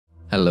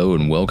Hello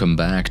and welcome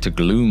back to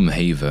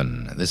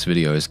Gloomhaven. This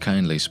video is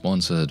kindly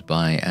sponsored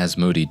by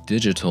Asmodee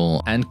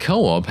Digital, and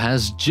co-op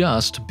has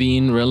just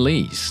been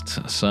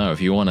released. So if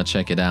you want to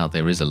check it out,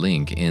 there is a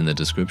link in the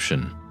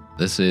description.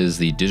 This is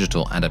the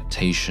digital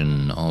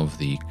adaptation of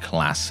the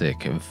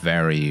classic,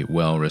 very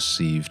well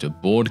received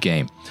board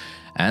game.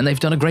 And they've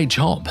done a great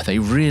job. They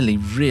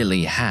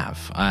really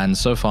have. And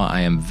so far,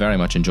 I am very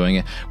much enjoying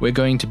it. We're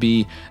going to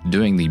be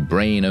doing the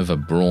Brain Over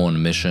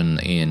Brawn mission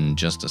in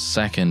just a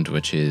second,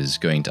 which is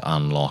going to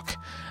unlock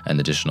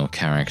an additional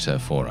character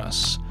for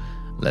us.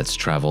 Let's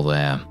travel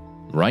there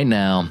right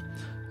now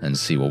and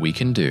see what we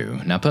can do.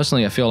 Now,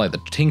 personally, I feel like the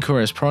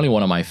Tinkerer is probably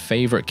one of my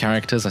favorite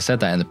characters. I said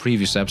that in the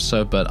previous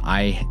episode, but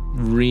I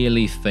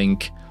really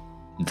think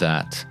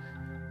that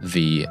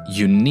the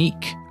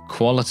unique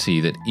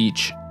quality that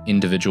each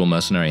individual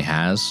mercenary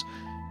has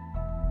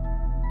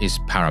is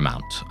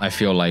paramount. I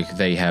feel like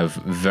they have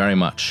very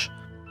much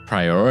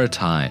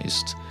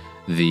prioritized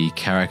the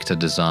character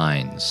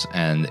designs,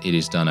 and it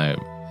is done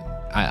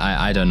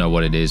I don't know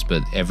what it is,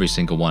 but every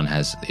single one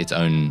has its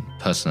own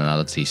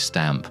personality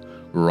stamp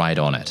right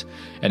on it.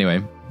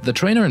 Anyway, the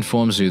trainer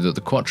informs you that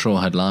the Quattro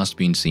had last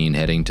been seen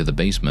heading to the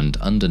basement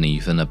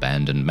underneath an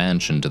abandoned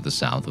mansion to the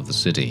south of the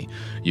city.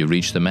 You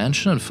reach the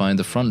mansion and find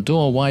the front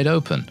door wide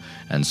open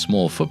and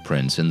small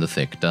footprints in the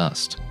thick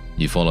dust.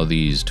 You follow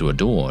these to a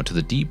door to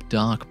the deep,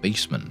 dark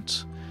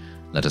basement.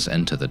 Let us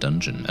enter the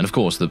dungeon. And of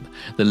course, the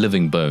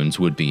living bones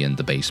would be in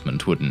the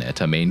basement, wouldn't it?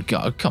 I mean,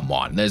 God, come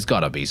on, there's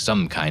gotta be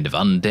some kind of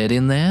undead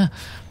in there.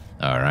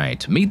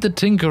 Alright, meet the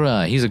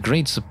Tinkerer. He's a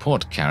great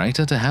support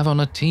character to have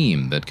on a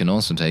team, but can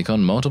also take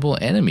on multiple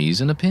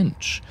enemies in a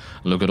pinch.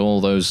 Look at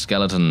all those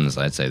skeletons.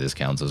 I'd say this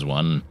counts as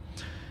one.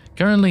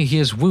 Currently, he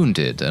is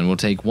wounded and will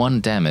take 1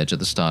 damage at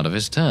the start of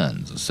his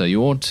turns, so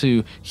you ought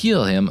to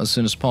heal him as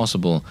soon as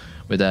possible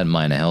with that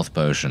minor health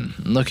potion.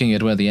 Looking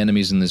at where the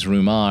enemies in this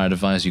room are, I'd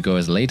advise you go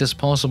as late as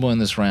possible in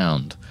this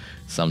round.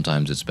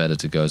 Sometimes it's better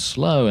to go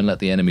slow and let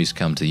the enemies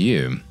come to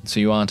you, so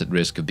you aren't at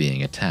risk of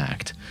being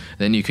attacked.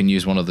 Then you can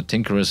use one of the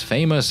Tinkerer's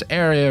famous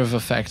area of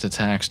effect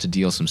attacks to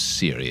deal some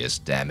serious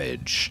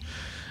damage.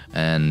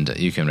 And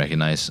you can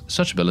recognize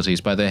such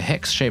abilities by their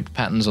hex-shaped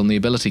patterns on the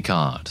ability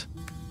card.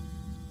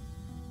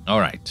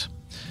 Alright,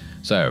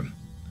 so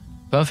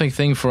perfect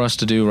thing for us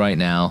to do right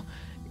now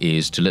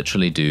is to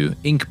literally do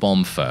Ink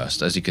Bomb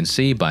first. As you can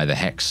see by the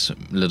hex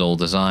little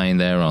design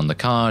there on the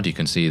card, you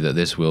can see that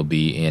this will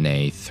be in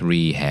a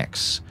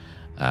 3-hex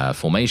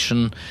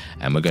formation,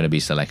 and we're going to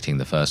be selecting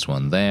the first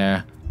one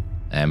there.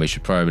 And we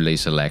should probably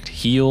select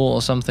Heal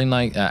or something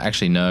like that.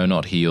 Actually, no,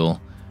 not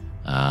Heal.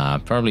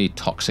 Probably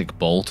Toxic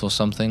Bolt or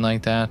something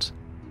like that.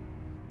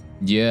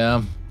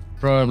 Yeah,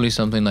 probably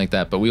something like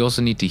that. But we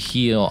also need to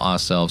heal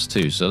ourselves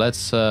too. So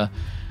let's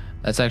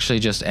actually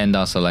just end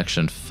our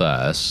selection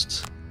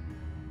first.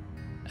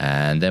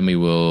 And then we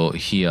will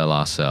heal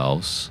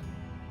ourselves,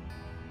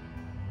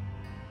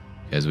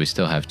 because we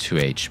still have 2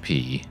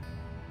 HP.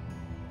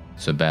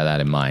 So bear that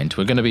in mind.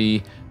 We're going to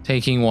be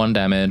taking 1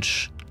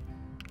 damage,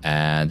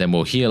 and then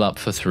we'll heal up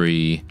for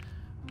 3,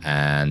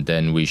 and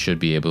then we should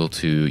be able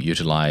to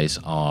utilize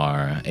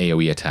our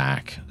AoE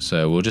attack.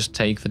 So we'll just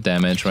take the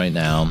damage right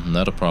now,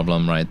 not a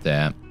problem right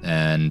there.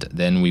 And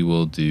then we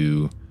will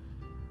do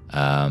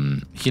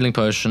healing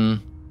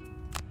potion,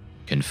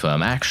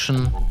 confirm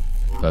action.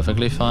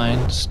 Perfectly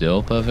fine,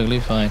 still perfectly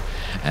fine.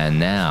 And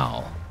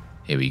now,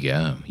 here we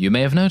go. You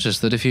may have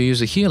noticed that if you use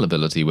a heal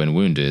ability when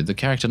wounded, the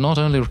character not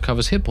only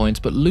recovers hit points,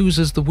 but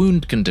loses the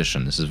wound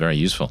condition. This is very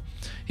useful.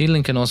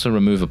 Healing can also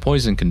remove a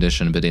poison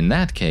condition, but in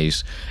that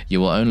case, you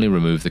will only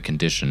remove the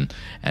condition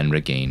and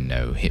regain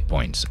no hit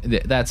points.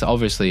 That's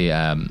obviously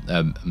a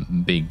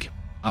big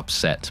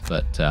upset,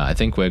 but I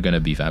think we're going to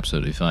be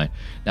absolutely fine.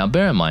 Now,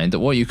 bear in mind that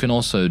what you can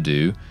also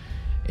do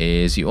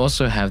is you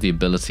also have the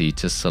ability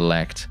to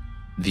select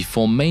the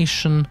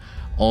formation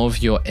of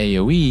your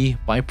AoE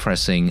by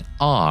pressing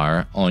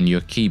R on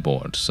your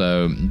keyboard.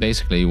 So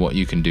basically what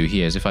you can do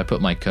here is if I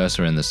put my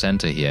cursor in the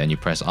center here and you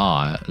press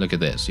R, look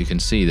at this, you can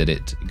see that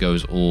it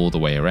goes all the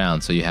way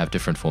around. So you have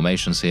different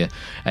formations here,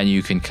 and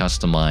you can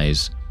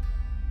customize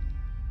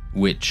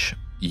which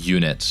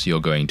units you're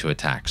going to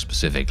attack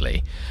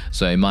specifically.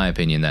 So in my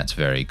opinion, that's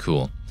very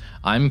cool.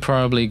 I'm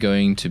probably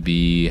going to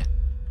be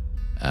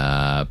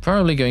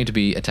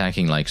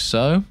attacking like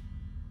so.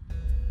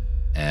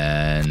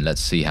 And let's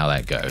see how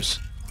that goes.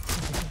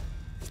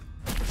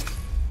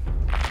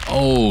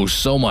 Oh,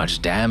 so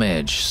much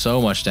damage.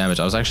 So much damage.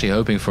 I was actually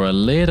hoping for a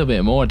little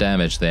bit more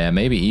damage there,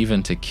 maybe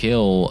even to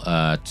kill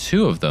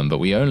 2 of them, but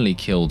we only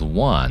killed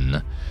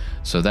 1.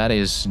 So that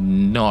is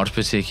not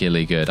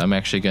particularly good. I'm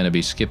actually going to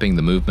be skipping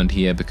the movement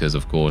here because,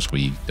 of course,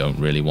 we don't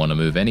really want to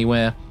move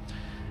anywhere.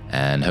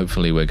 And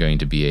hopefully we're going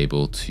to be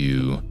able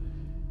to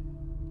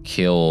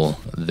kill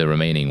the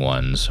remaining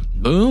ones.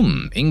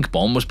 Boom! Ink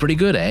Bomb was pretty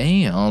good,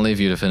 eh? I'll leave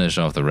you to finish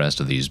off the rest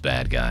of these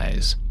bad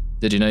guys.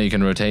 Did you know you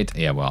can rotate?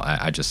 Yeah, well,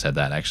 I just said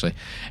that, actually.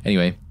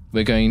 Anyway,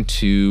 we're going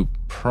to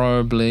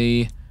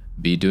probably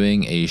be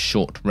doing a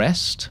short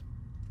rest.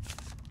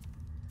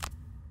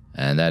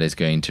 And that is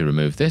going to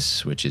remove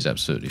this, which is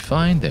absolutely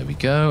fine. There we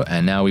go.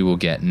 And now we will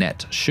get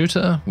net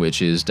shooter,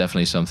 which is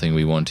definitely something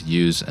we want to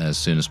use as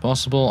soon as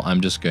possible.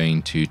 I'm just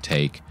going to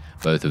take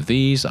both of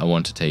these. I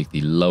want to take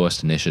the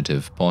lowest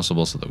initiative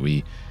possible so that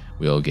we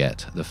will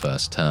get the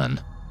first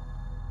turn.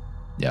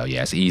 Oh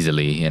yes,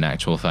 easily in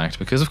actual fact,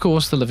 because of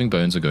course the living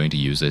bones are going to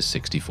use this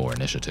 64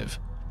 initiative.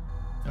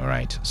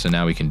 Alright, so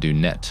now we can do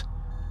net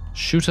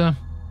shooter.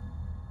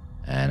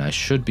 And I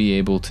should be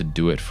able to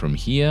do it from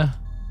here.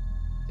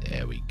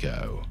 There we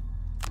go.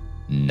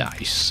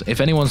 Nice.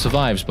 If anyone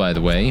survives, by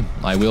the way,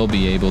 I will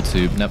be able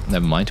to... Nope,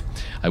 never mind.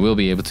 I will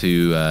be able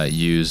to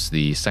use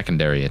the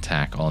secondary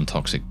attack on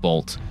Toxic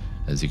Bolt.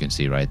 As you can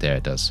see right there,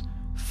 it does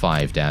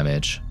 5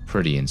 damage.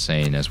 Pretty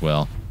insane as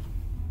well.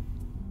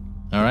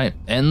 Alright,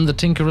 end the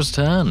Tinkerer's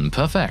turn.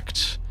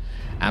 Perfect.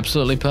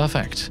 Absolutely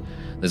perfect.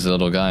 This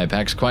little guy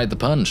packs quite the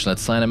punch.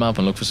 Let's sign him up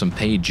and look for some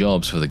paid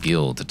jobs for the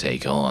guild to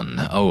take on.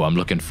 Oh, I'm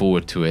looking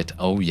forward to it.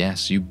 Oh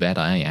yes, you bet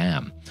I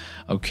am.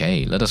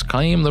 Okay, let us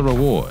claim the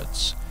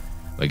rewards.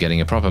 We're getting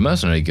a proper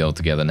mercenary guild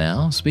together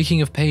now.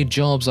 Speaking of paid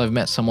jobs, I've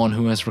met someone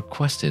who has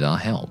requested our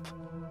help.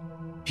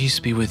 Peace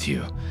be with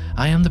you.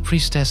 I am the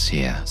priestess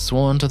here,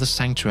 sworn to the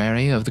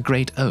sanctuary of the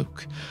Great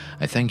Oak.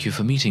 I thank you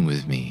for meeting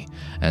with me,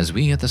 as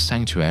we at the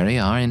sanctuary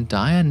are in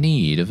dire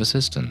need of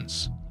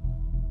assistance.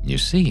 You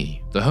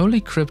see, the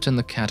holy crypt in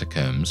the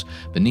catacombs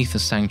beneath the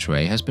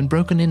sanctuary has been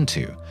broken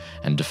into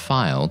and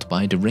defiled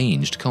by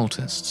deranged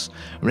cultists,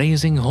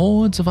 raising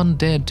hordes of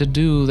undead to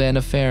do their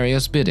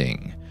nefarious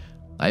bidding.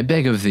 I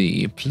beg of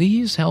thee,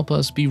 please help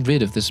us be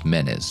rid of this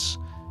menace.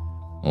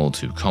 All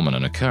too common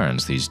an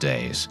occurrence these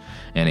days.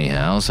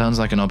 Anyhow, sounds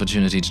like an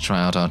opportunity to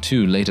try out our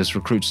 2 latest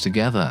recruits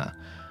together.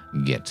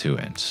 Get to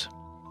it.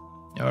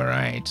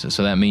 Alright,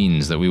 so that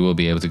means that we will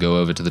be able to go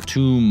over to the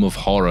Tomb of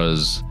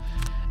Horrors.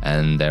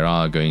 And there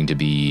are going to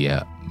be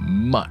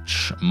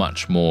much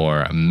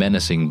more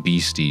menacing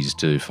beasties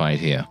to fight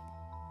here.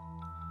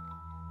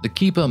 The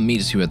Keeper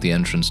meets you at the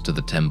entrance to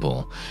the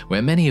temple,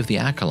 where many of the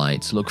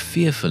acolytes look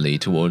fearfully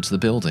towards the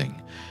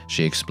building.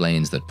 She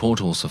explains that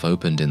portals have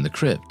opened in the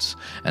crypts,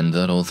 and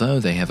that although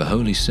they have a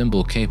holy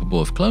symbol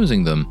capable of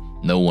closing them,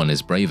 no one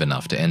is brave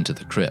enough to enter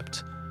the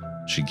crypt.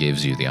 She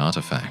gives you the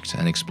artifact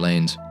and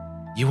explains,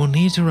 "You will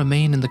need to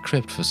remain in the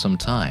crypt for some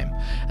time,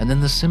 and then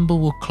the symbol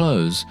will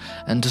close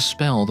and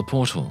dispel the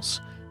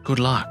portals. Good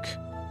luck."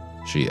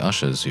 She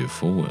ushers you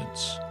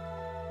forwards.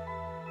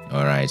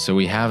 Alright, so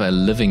we have a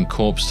living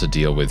corpse to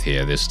deal with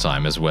here this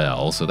time as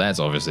well, so that's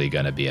obviously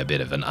going to be a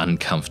bit of an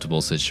uncomfortable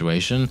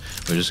situation.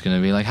 We're just going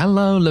to be like,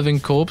 "Hello, living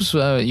corpse,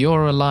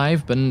 you're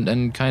alive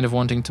and kind of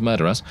wanting to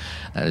murder us."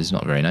 That is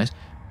not very nice.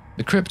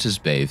 The crypt is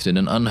bathed in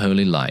an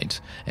unholy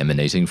light,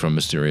 emanating from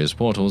mysterious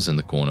portals in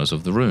the corners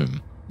of the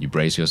room. You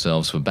brace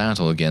yourselves for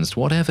battle against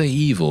whatever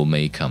evil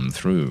may come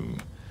through.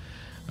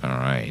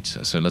 Alright,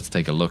 so let's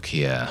take a look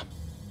here.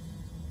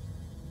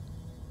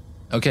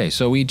 Okay,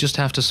 so we just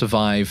have to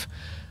survive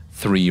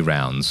 3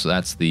 rounds.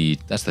 That's the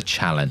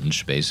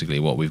challenge, basically,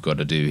 what we've got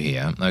to do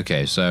here.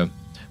 Okay, so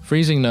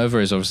freezing Nova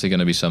is obviously going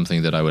to be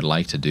something that I would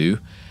like to do.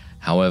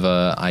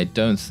 However, I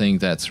don't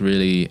think that's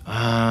really...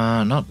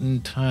 not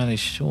entirely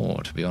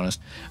sure, to be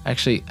honest.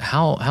 Actually,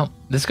 how...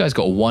 This guy's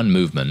got 1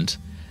 movement,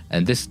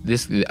 and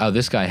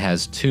this guy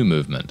has 2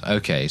 movement.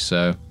 Okay,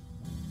 so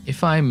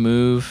if I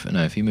move...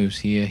 No, if he moves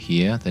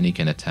here, then he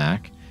can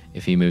attack.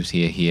 If he moves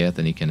here,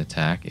 then he can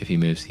attack. If he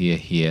moves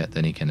here,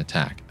 then he can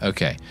attack.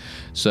 Okay,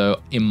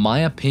 so in my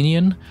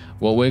opinion,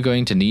 what we're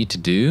going to need to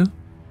do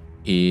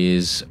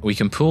is we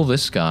can pull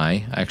this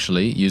guy,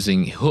 actually,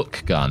 using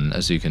hook gun,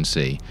 as you can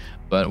see.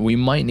 But we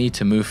might need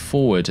to move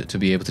forward to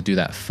be able to do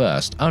that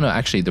first. Oh no,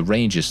 actually the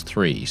range is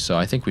 3, so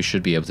I think we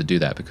should be able to do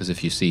that, because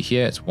if you see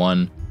here, it's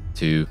 1,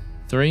 2,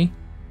 3.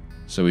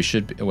 So we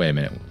should be, wait a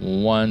minute,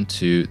 1,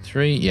 2,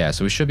 3, yeah,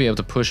 so we should be able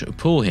to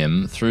pull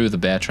him through the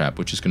bear trap,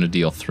 which is going to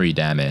deal 3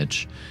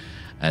 damage,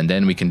 and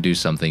then we can do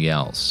something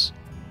else.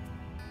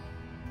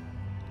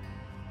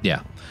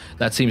 Yeah,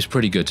 that seems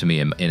pretty good to me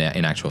in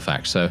actual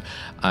fact. So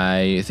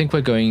I think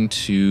we're going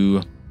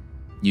to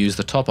use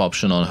the top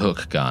option on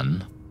hook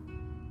gun,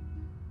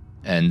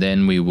 and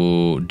then we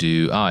will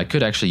do, I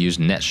could actually use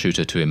net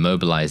shooter to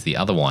immobilize the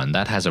other one.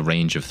 That has a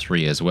range of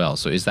 3 as well,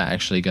 so is that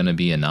actually going to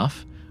be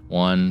enough?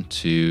 1,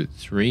 2,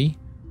 3.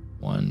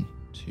 1,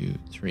 2,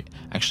 3.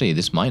 Actually,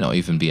 this might not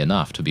even be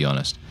enough, to be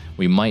honest.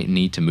 We might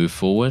need to move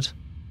forward.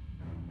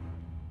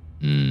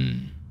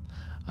 I'm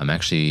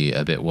actually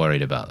a bit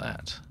worried about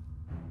that.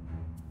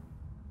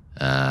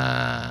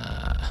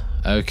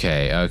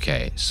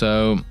 Okay.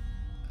 So,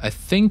 I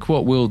think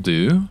what we'll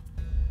do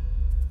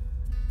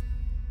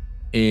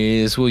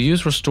is we'll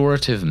use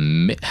restorative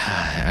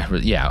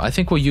yeah, I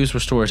think we'll use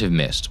restorative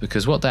mist,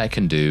 because what that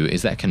can do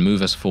is that can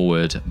move us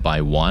forward by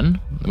 1,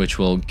 which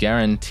will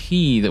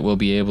guarantee that we'll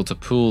be able to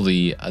pull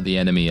the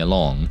enemy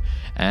along,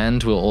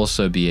 and we'll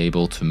also be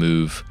able to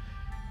move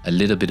a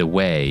little bit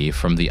away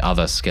from the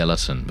other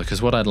skeleton,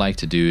 because what I'd like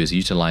to do is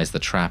utilize the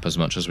trap as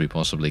much as we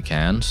possibly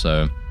can.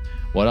 So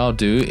what I'll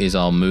do is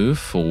I'll move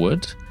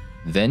forward,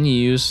 then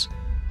use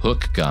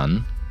hook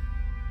gun,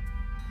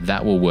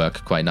 That will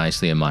work quite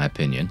nicely in my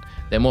opinion.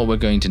 Then what we're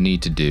going to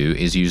need to do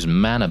is use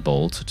Mana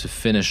Bolt to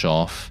finish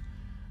off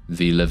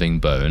the living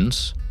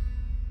bones.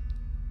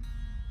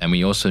 And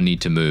we also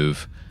need to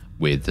move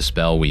with the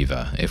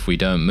Spellweaver. If we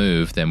don't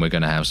move, then we're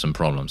going to have some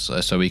problems.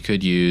 So we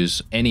could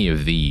use any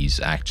of these,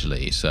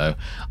 actually. So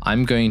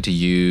I'm going to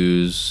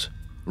use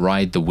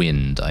Ride the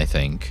Wind, I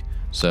think.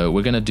 So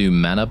we're going to do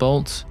Mana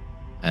Bolt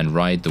and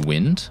Ride the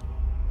Wind.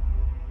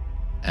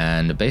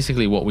 And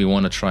basically what we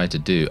want to try to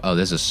do... Oh,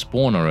 there's a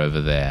spawner over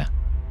there.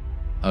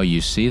 Oh,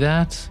 you see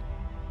that?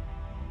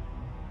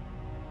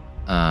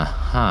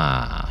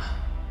 Aha.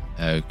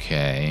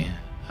 Okay.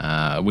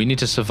 We need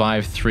to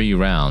survive 3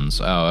 rounds.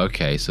 Oh,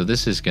 okay. So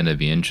this is going to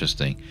be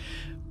interesting.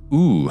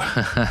 Ooh.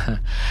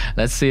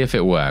 Let's see if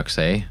it works,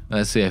 eh?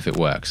 Let's see if it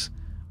works.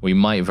 We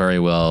might very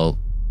well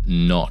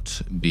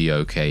not be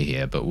okay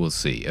here, but we'll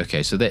see.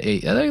 Okay, so they're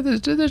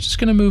just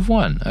going to move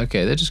 1.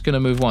 Okay, they're just going to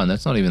move 1.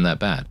 That's not even that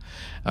bad.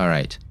 All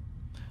right.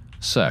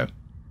 So,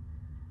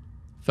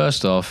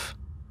 first off,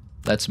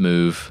 let's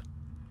move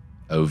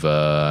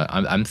over.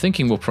 I'm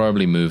thinking we'll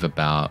probably move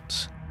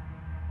about...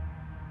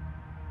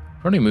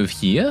 Probably move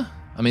here?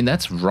 I mean,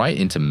 that's right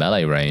into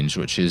melee range,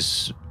 which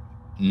is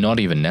not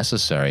even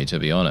necessary, to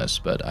be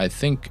honest. But I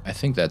think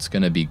that's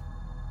going to be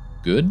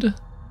good.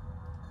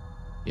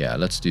 Yeah,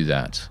 let's do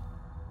that.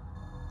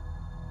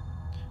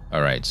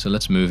 Alright, so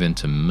let's move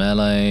into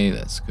melee.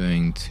 That's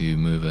going to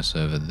move us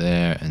over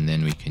there. And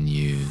then we can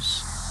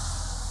use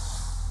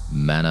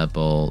Mana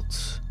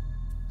Bolt.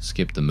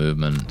 Skip the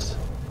movement.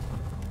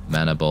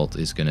 Mana Bolt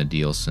is going to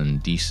deal some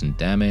decent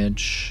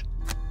damage.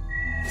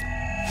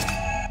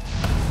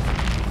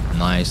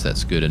 Nice,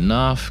 that's good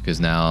enough,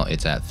 because now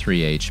it's at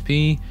 3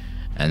 HP.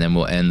 And then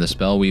we'll end the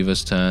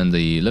Spellweaver's turn.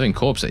 The Living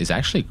Corpse is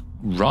actually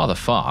rather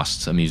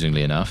fast,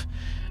 amusingly enough.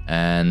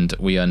 And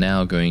we are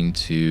now going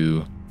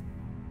to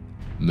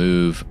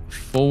move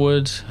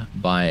forward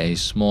by a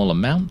small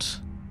amount.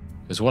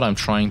 Because what I'm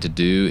trying to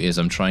do is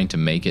I'm trying to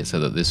make it so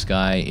that this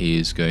guy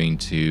is going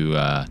to...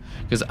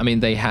 Because, I mean,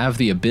 they have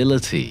the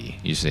ability,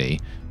 you see,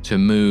 to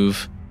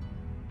move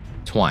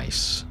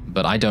twice.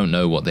 But I don't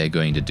know what they're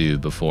going to do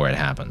before it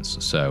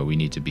happens. So we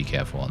need to be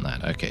careful on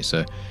that. Okay,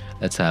 so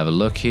let's have a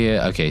look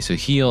here. Okay, so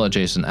heal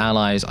adjacent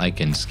allies. I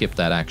can skip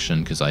that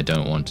action because I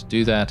don't want to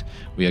do that.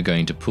 We are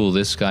going to pull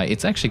this guy.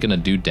 It's actually going to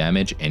do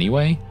damage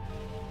anyway.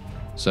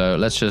 So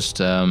let's just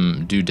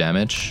do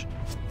damage.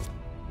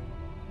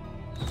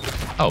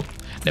 Oh,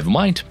 never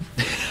mind.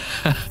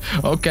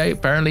 Okay,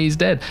 apparently he's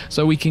dead.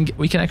 So we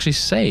can actually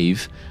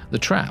save the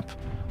trap,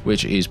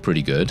 which is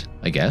pretty good,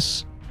 I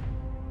guess.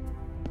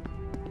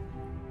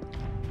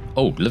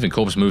 Oh, Living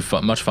Corpse moved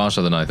much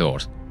faster than I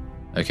thought.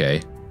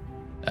 Okay.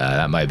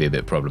 That might be a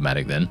bit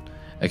problematic then.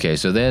 Okay,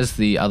 so there's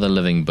the other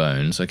living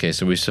bones. Okay,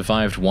 so we've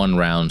survived 1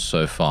 round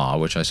so far,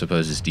 which I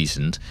suppose is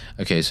decent.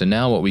 Okay, so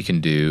now what we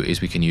can do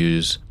is we can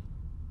use...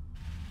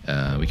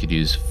 we could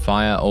use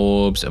Fire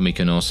Orbs, and we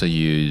can also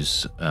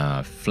use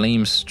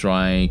Flame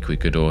Strike. We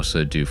could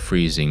also do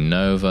Freezing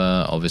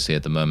Nova. Obviously,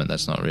 at the moment,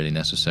 that's not really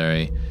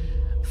necessary.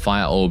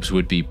 Fire Orbs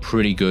would be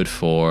pretty good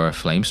for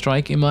Flame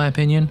Strike, in my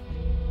opinion.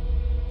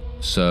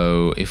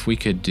 So if we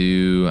could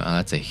do...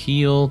 that's a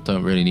heal.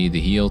 Don't really need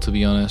the heal, to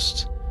be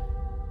honest.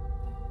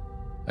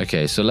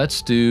 Okay, so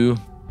let's do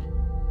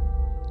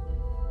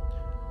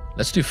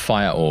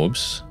Fire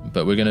Orbs,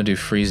 but we're going to do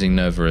Freezing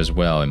Nova as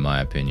well, in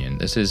my opinion.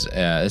 This is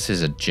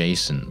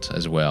adjacent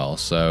as well,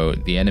 so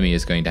the enemy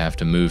is going to have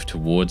to move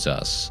towards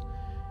us,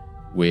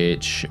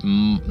 which,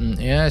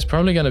 yeah, it's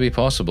probably going to be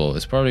possible.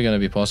 It's probably going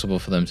to be possible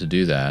for them to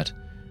do that.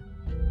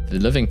 The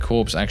Living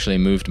Corpse actually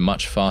moved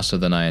much faster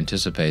than I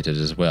anticipated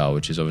as well,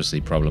 which is obviously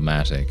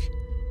problematic.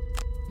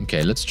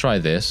 Okay, let's try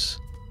this.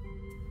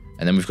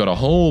 And then we've got a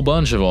whole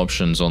bunch of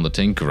options on the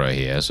Tinkerer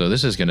here, so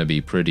this is going to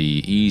be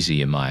pretty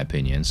easy in my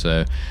opinion.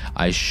 So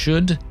I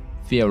should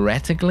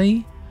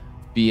theoretically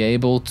be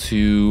able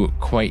to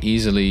quite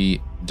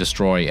easily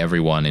destroy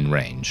everyone in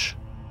range.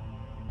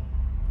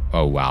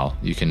 Oh wow,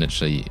 you can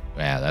actually...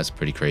 yeah, that's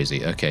pretty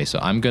crazy. Okay, so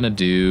I'm going to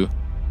do...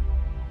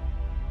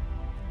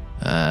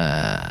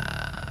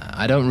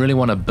 I don't really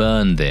want to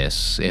burn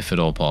this, if at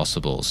all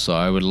possible, so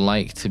I would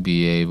like to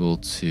be able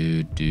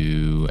to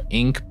do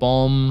Ink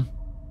Bomb.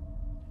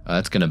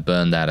 That's going to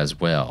burn that as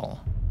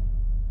well.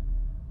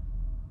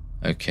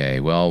 Okay,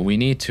 well, we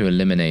need to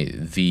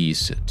eliminate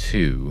these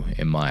 2,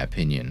 in my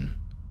opinion.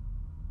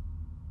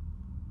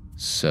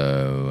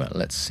 So,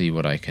 let's see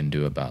what I can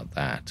do about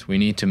that. We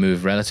need to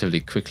move relatively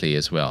quickly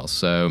as well.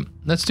 So,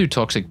 let's do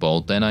Toxic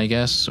Bolt then, I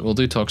guess. We'll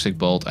do Toxic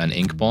Bolt and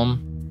Ink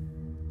Bomb.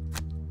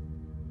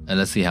 And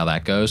let's see how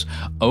that goes.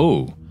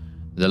 Oh,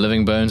 the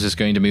Living Bones is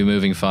going to be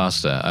moving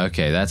faster.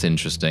 Okay, that's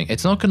interesting.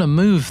 It's not going to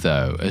move,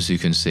 though, as you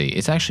can see.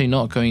 It's actually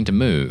not going to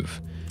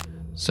move.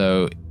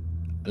 So,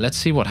 let's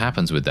see what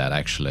happens with that,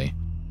 actually.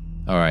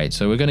 Alright,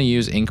 so we're going to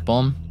use Ink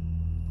Bomb,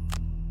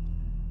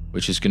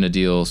 which is going to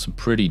deal some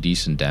pretty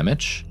decent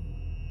damage.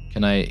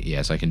 Can I...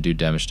 yes, I can do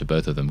damage to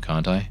both of them,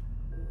 can't I?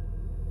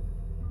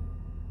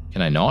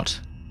 Can I not?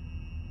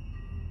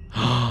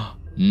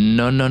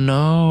 No, no,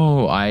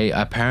 no. I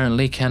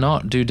apparently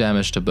cannot do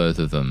damage to both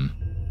of them.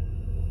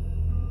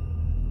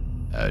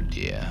 Oh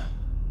dear.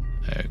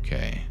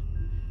 Okay.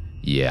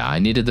 Yeah, I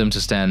needed them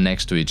to stand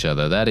next to each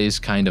other. That is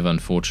kind of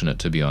unfortunate,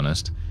 to be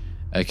honest.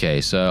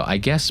 Okay, so I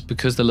guess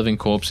because the living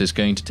corpse is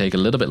going to take a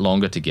little bit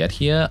longer to get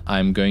here,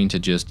 I'm going to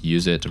just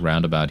use it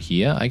round about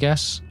here, I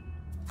guess.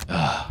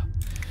 Ugh,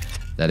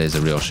 that is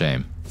a real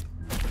shame.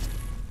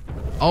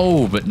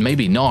 Oh, but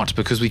maybe not,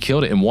 because we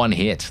killed it in one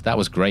hit. That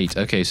was great.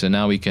 Okay, so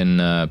now we can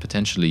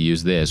potentially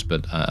use this,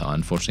 but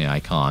unfortunately I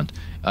can't.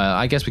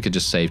 I guess we could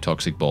just save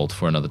Toxic Bolt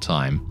for another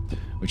time,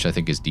 which I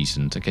think is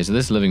decent. Okay, so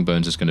this Living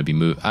Bones is going to be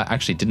moved.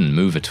 Actually didn't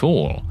move at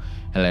all,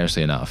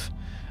 hilariously enough.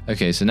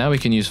 Okay, so now we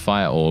can use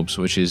Fire Orbs,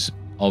 which is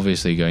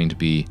obviously going to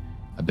be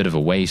a bit of a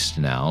waste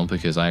now,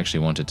 because I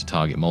actually wanted to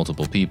target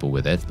multiple people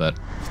with it, but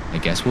I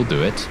guess we'll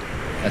do it.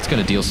 That's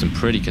going to deal some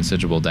pretty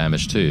considerable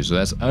damage too, so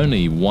that's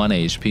only 1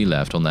 HP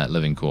left on that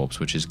living corpse,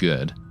 which is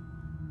good.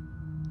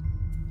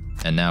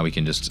 And now we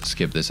can just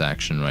skip this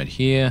action right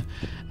here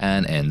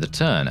and end the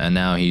turn. And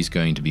now he's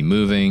going to be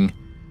moving,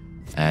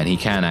 and he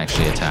can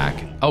actually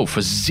attack. Oh, for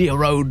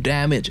 0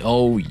 damage.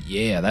 Oh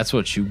yeah, that's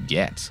what you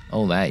get.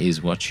 Oh, that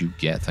is what you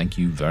get. Thank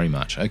you very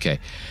much. Okay,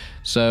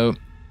 so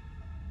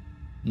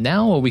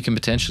now what we can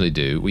potentially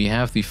do, we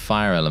have the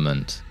fire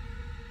element.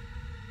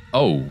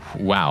 Oh,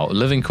 wow.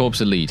 Living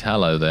Corpse Elite.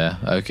 Hello there.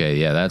 Okay,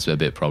 yeah, that's a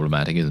bit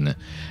problematic, isn't it?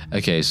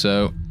 Okay,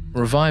 so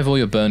revive all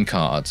your burn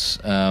cards,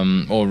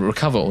 or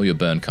recover all your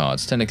burn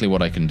cards. Technically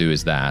what I can do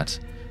is that,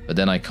 but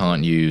then I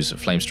can't use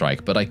Flame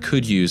Strike, but I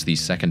could use the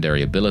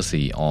secondary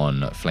ability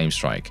on Flame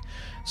Strike.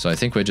 So I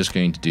think we're just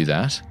going to do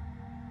that.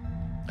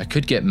 I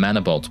could get Mana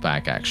Bolt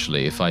back,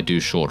 actually, if I do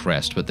Short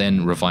Rest, but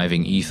then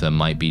Reviving Ether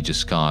might be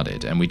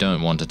discarded, and we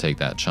don't want to take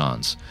that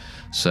chance.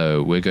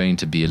 So we're going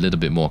to be a little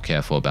bit more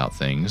careful about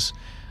things.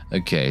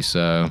 Okay,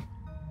 so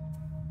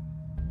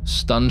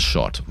Stun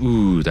Shot.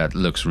 Ooh, that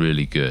looks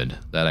really good.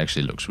 That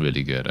actually looks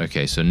really good.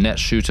 Okay, so Net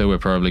Shooter we're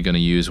probably going to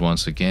use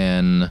once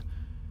again.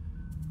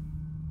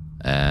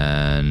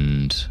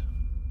 And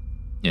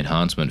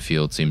Enhancement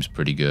Field seems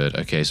pretty good.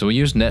 Okay, so we'll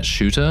use Net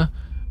Shooter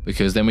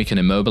because then we can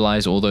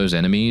immobilize all those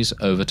enemies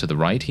over to the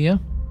right here.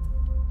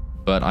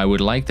 But I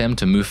would like them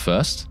to move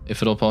first,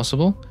 if at all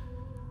possible.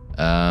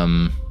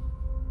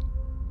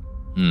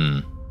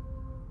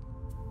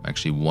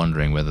 Actually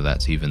wondering whether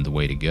that's even the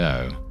way to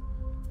go,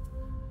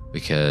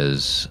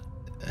 because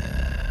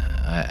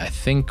I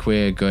think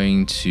we're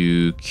going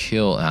to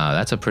kill.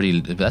 That's a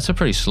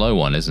pretty slow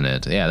one, isn't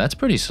it? Yeah, that's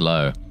pretty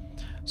slow.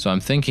 So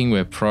I'm thinking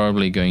we're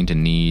probably going to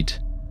need.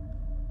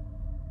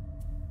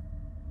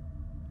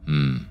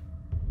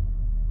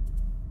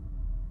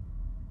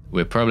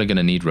 We're probably going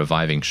to need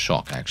Reviving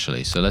Shock,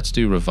 actually. So let's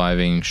do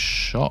Reviving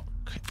Shock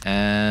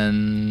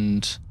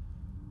and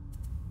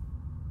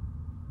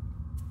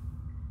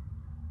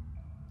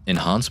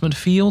Enhancement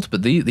Field,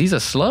 but these are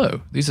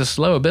slow. These are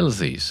slow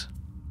abilities.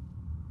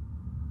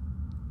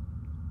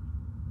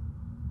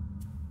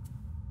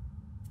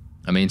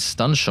 I mean,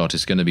 Stun Shot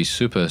is going to be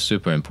super,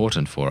 super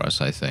important for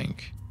us, I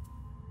think.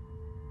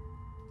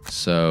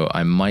 So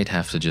I might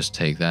have to just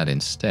take that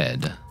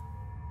instead.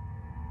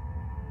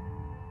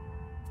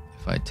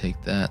 If I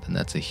take that, then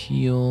that's a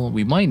heal.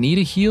 We might need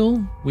a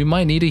heal. We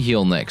might need a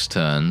heal next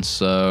turn,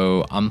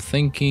 so I'm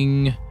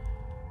thinking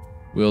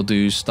we'll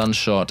do Stun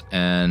Shot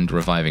and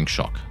Reviving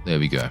Shock. There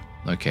we go.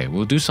 Okay,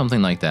 we'll do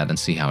something like that and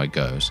see how it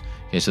goes.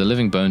 Okay, so the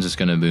Living Bones is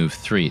going to move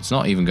 3. It's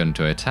not even going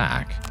to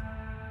attack.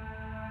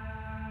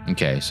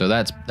 Okay, so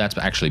that's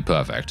actually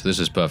perfect. This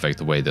is perfect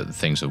the way that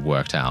things have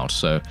worked out.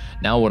 So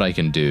now what I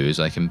can do is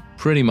I can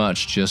pretty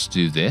much just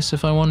do this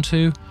if I want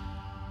to.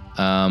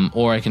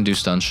 Or I can do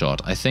Stun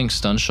Shot. I think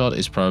Stun Shot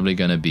is probably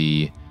going to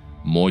be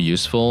more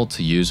useful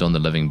to use on the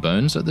Living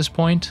Bones at this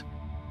point.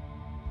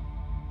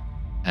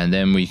 And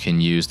then we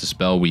can use the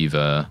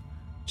Spellweaver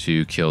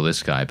to kill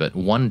this guy. But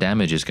 1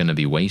 damage is going to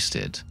be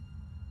wasted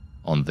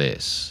on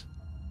this,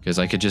 because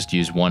I could just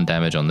use 1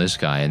 damage on this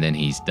guy and then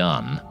he's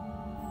done.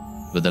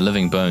 But the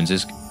Living Bones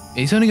is...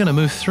 He's only going to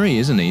move 3,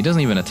 isn't he? He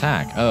doesn't even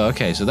attack. Oh,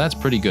 okay, so that's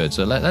pretty good.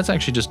 So let's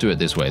actually just do it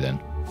this way then.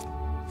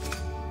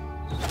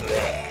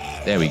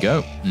 There we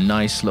go.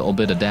 Nice little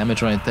bit of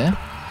damage right there.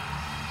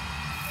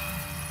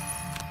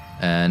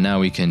 And now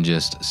we can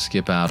just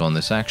skip out on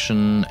this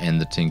action, end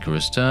the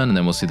Tinkerer's turn, and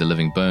then we'll see the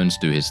Living Bones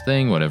do his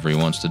thing, whatever he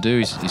wants to do.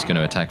 He's going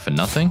to attack for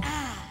nothing,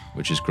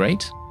 which is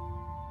great.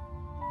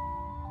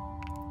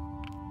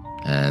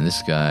 And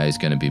this guy is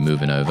going to be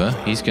moving over.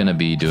 He's going to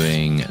be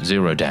doing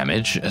 0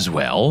 damage as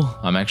well.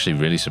 I'm actually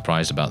really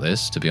surprised about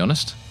this, to be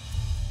honest.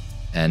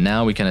 And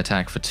now we can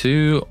attack for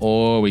 2,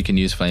 or we can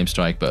use Flame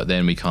Strike, but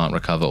then we can't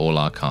recover all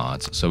our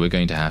cards. So we're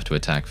going to have to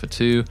attack for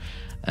 2,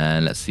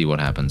 and let's see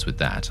what happens with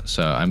that.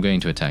 So I'm going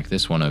to attack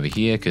this one over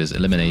here, because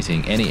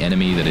eliminating any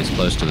enemy that is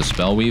close to the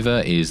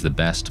Spellweaver is the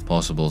best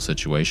possible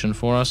situation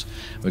for us.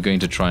 We're going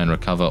to try and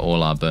recover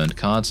all our burned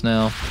cards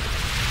now.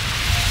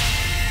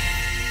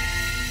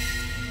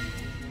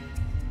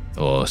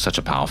 Oh, such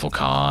a powerful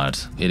card.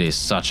 It is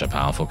such a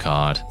powerful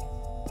card.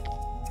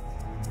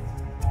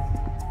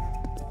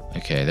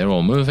 Okay, they're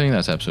all moving,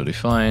 that's absolutely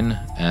fine.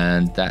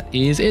 And that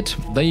is it.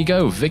 There you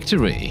go,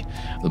 victory.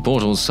 The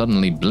portals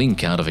suddenly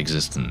blink out of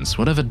existence.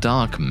 Whatever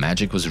dark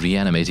magic was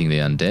reanimating the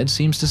undead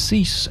seems to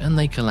cease, and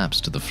they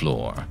collapse to the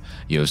floor.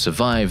 You have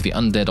survived the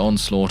undead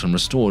onslaught and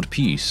restored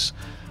peace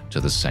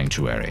to the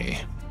sanctuary.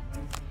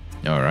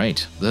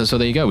 Alright, so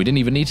there you go. We didn't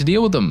even need to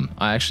deal with them.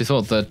 I actually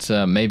thought that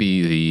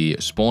maybe the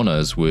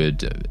spawners would,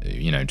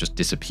 just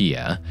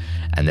disappear,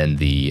 and then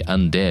the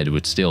undead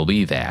would still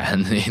be there,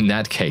 and in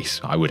that case,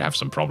 I would have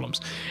some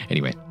problems.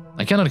 Anyway,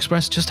 I cannot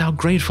express just how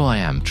grateful I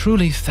am.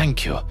 Truly,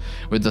 thank you.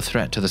 With the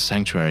threat to the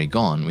sanctuary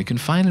gone, we can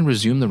finally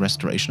resume the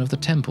restoration of the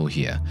temple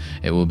here.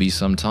 It will be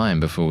some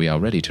time before we are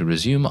ready to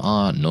resume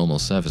our normal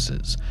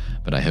services,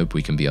 but I hope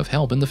we can be of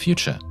help in the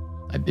future.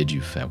 I bid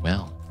you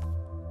farewell.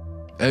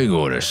 Hang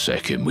on a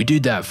second, we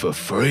did that for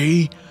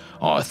free?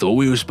 I thought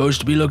we were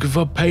supposed to be looking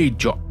for paid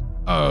job.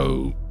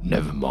 Oh,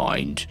 never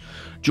mind.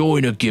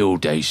 Join a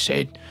guild, they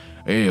said.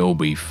 It'll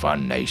be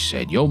fun, they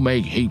said. You'll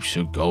make heaps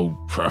of gold.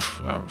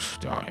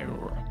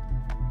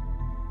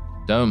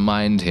 Don't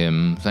mind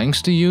him.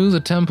 Thanks to you, the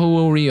temple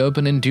will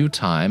reopen in due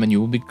time and you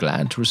will be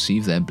glad to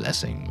receive their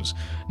blessings.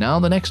 Now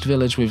the next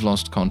village we've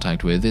lost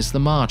contact with is the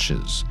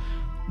Marches.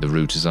 The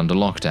route is under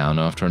lockdown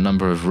after a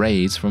number of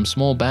raids from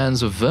small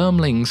bands of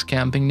vermlings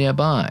camping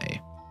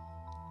nearby.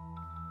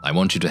 I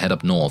want you to head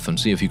up north and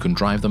see if you can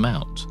drive them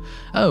out.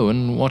 Oh,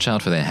 and watch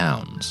out for their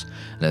hounds.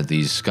 Let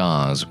these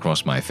scars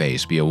across my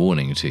face be a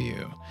warning to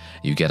you.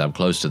 You get up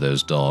close to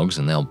those dogs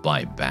and they'll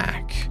bite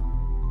back.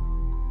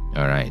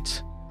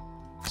 Alright,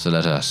 so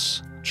let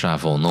us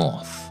travel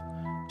north.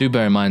 Do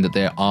bear in mind that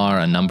there are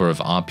a number of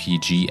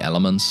RPG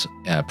elements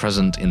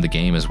present in the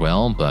game as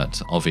well,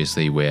 but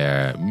obviously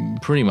we're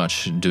pretty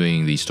much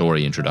doing the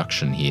story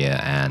introduction here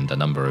and a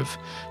number of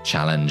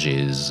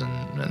challenges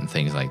and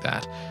things like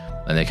that.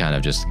 And they're kind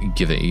of just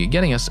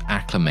getting us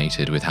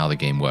acclimated with how the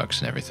game works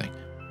and everything.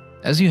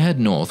 As you head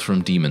north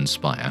from Demon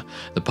Spire,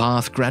 the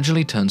path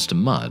gradually turns to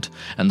mud,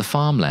 and the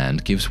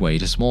farmland gives way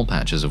to small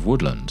patches of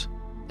woodland.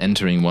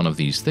 Entering one of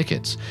these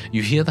thickets,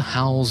 you hear the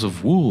howls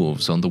of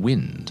wolves on the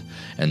wind,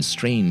 and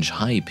strange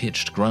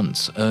high-pitched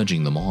grunts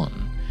urging them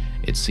on.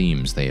 It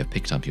seems they have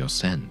picked up your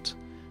scent.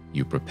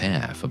 You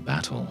prepare for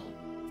battle.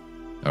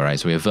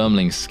 Alright, so we have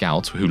Vermling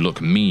scouts who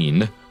look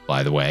mean,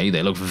 by the way.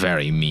 They look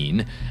very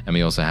mean. And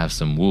we also have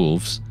some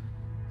wolves,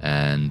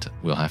 and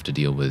we'll have to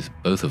deal with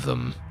both of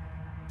them.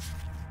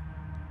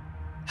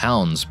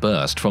 Hounds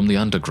burst from the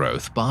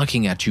undergrowth,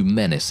 barking at you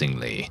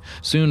menacingly,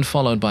 soon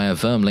followed by a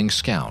Vermling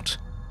scout.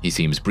 He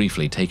seems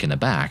briefly taken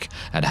aback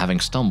at having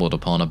stumbled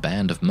upon a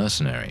band of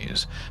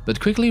mercenaries,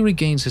 but quickly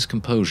regains his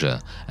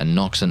composure and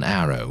knocks an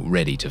arrow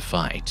ready to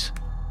fight.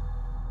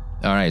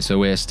 Alright, so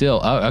we're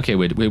still... Oh, okay,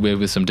 we're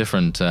with some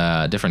different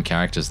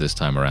characters this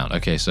time around.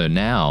 Okay, so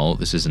now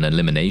this is an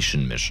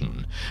elimination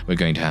mission. We're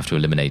going to have to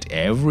eliminate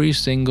every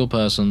single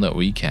person that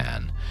we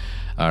can.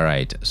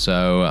 Alright,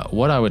 so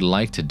what I would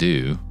like to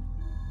do...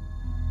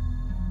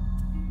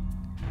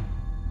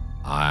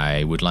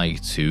 I would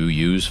like to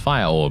use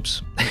fire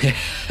orbs.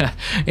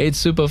 It's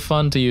super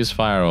fun to use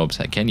fire orbs.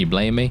 Can you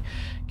blame me?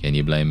 Can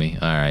you blame me?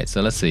 Alright,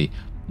 so let's see.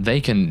 They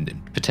can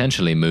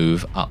potentially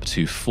move up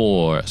to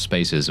 4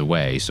 spaces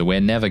away, so we're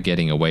never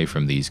getting away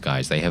from these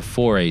guys. They have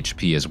 4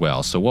 HP as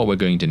well, so what we're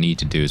going to need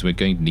to do is we're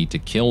going to need to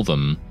kill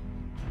them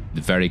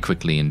very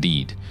quickly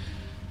indeed.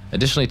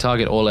 Additionally,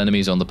 target all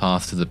enemies on the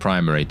path to the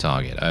primary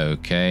target.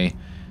 Okay.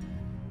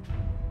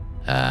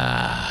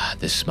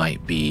 This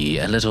might be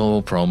a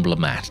little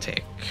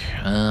problematic.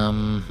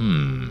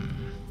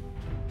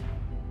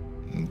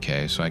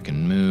 Okay, so I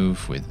can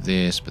move with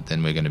this, but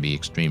then we're going to be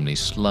extremely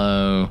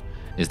slow.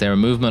 Is there a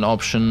movement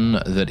option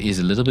that is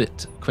a little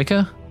bit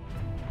quicker?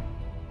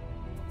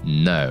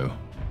 No.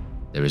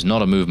 There is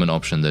not a movement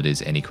option that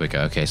is any quicker.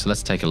 Okay, so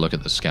let's take a look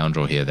at the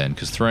scoundrel here then,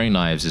 because throwing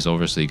knives is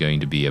obviously going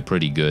to be a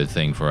pretty good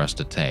thing for us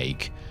to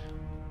take.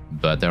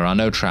 But there are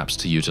no traps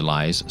to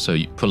utilize, so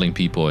pulling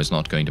people is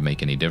not going to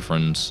make any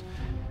difference.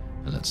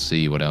 Let's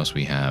see what else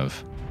we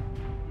have.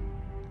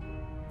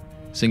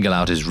 Single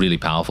out is really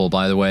powerful,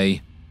 by the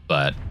way,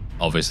 but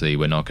obviously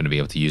we're not going to be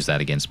able to use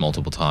that against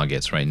multiple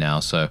targets right now.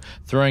 So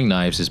throwing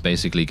knives is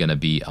basically going to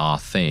be our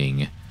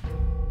thing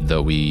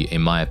that we,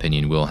 in my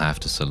opinion, will have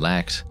to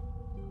select.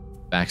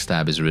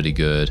 Backstab is really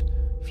good.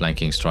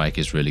 Flanking strike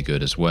is really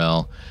good as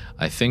well.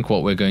 I think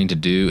what we're going to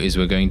do is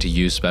we're going to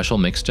use special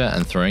mixture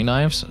and throwing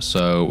knives.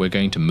 So we're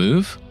going to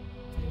move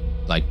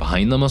like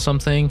behind them or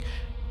something,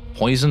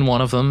 poison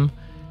one of them,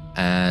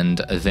 and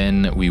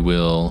then we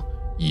will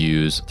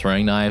use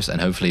throwing knives, and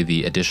hopefully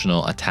the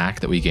additional attack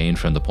that we gain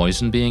from the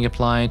poison being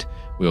applied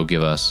will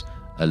give us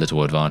a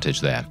little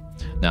advantage there.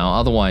 Now,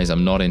 otherwise,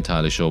 I'm not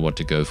entirely sure what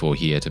to go for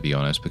here, to be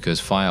honest, because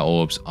fire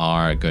orbs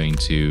are going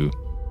to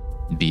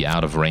be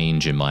out of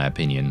range, in my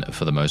opinion,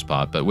 for the most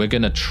part. But we're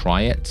going to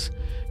try it,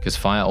 because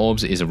fire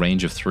orbs is a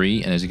range of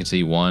 3, and as you can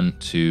see, 1,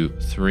 2,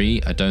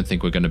 3. I don't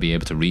think we're going to be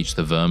able to reach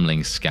the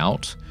Vermling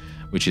Scout,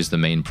 which is the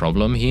main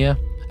problem here.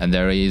 And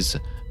there is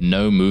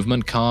no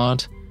movement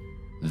card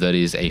that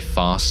is a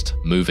fast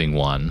moving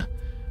one.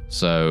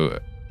 So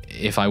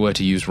if I were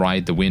to use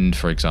Ride the Wind,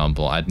 for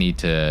example, I'd need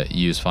to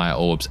use Fire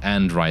Orbs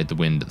and Ride the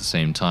Wind at the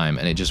same time,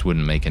 and it just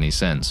wouldn't make any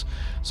sense.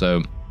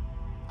 So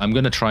I'm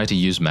going to try to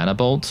use Mana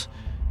Bolt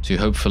to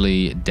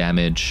hopefully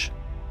damage...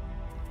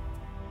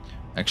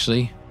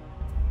 Actually,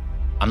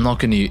 I'm not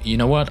going to... You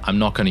know what? I'm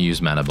not going to use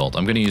Mana Bolt.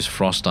 I'm going to use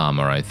Frost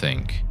Armor, I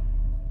think.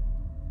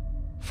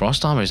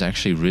 Frost Armor is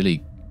actually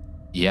really...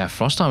 Yeah,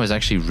 Frost Armor is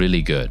actually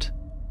really good.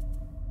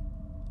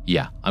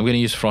 Yeah, I'm going to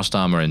use Frost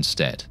Armor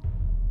instead.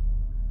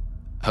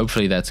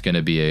 Hopefully that's going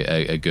to be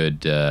a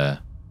good...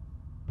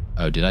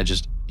 Oh, did I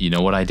just... You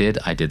know what I did?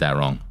 I did that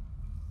wrong.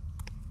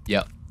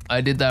 Yep, I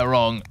did that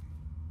wrong.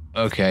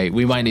 Okay,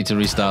 we might need to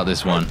restart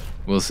this one.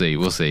 We'll see,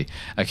 we'll see.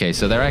 Okay,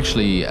 so they're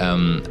actually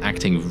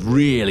acting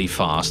really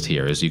fast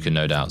here, as you can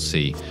no doubt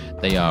see.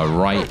 They are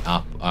right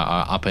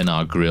up in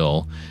our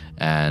grill,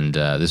 and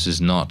this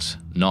is not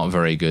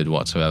very good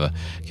whatsoever.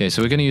 Okay,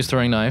 so we're going to use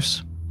throwing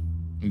knives.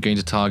 I'm going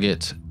to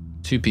target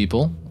 2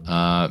 people.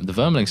 The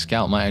Vermling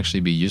Scout might actually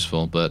be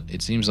useful, but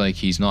it seems like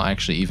he's not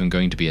actually even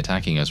going to be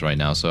attacking us right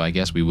now, so I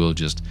guess we will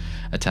just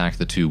attack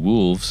the 2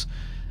 wolves,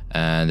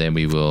 and then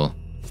we will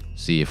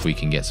see if we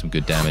can get some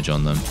good damage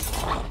on them.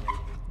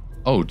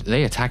 Oh,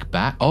 they attack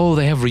back? Oh,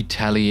 they have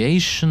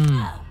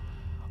retaliation.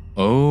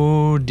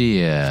 Oh,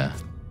 dear.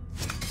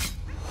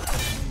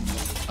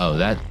 Oh,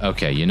 that...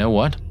 Okay, you know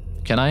what?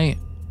 Can I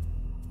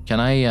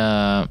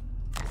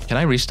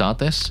restart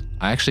this?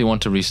 I actually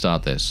want to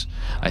restart this.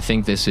 I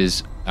think this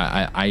is...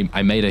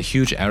 I made a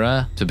huge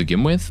error to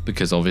begin with,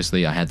 because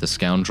obviously I had the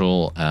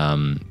Scoundrel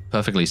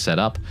perfectly set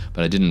up,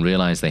 but I didn't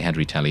realize they had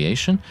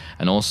retaliation,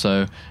 and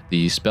also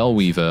the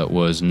Spellweaver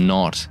was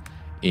not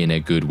in a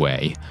good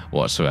way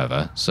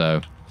whatsoever.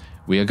 So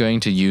we are going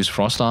to use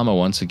Frost Armor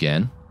once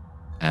again,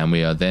 and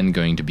we are then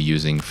going to be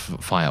using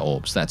Fire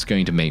Orbs. That's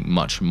going to make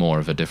much more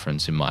of a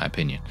difference in my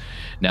opinion.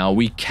 Now,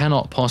 we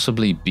cannot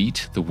possibly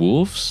beat the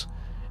wolves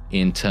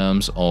in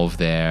terms of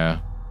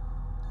their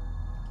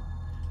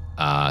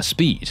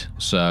speed.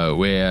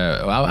 So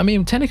I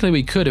mean, technically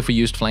we could if we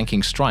used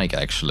Flanking Strike,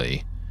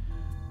 actually.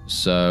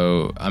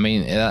 So, I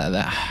mean,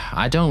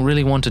 I don't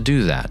really want to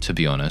do that, to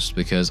be honest,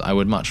 because I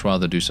would much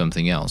rather do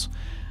something else.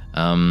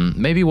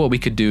 Maybe what we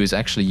could do is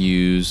actually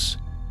use...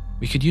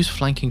 We could use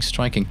Flanking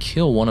Strike and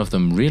kill one of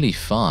them really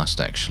fast,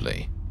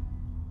 actually.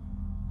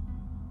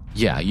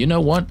 Yeah, you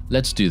know what?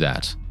 Let's do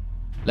that.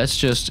 Let's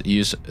just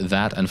use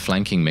that and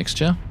Flanking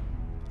Mixture,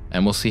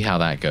 and we'll see how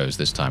that goes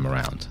this time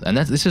around. And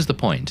this is the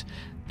point.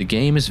 The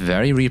game is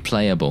very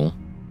replayable,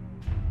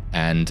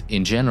 and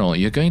in general,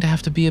 you're going to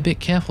have to be a bit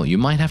careful. You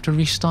might have to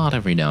restart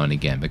every now and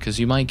again, because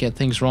you might get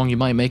things wrong, you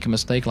might make a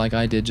mistake like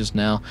I did just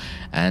now,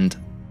 and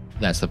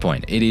that's the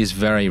point. It is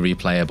very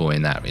replayable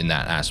in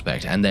that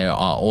aspect, and there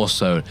are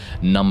also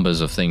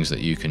numbers of things that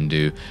you can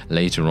do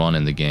later on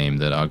in the game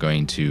that are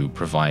going to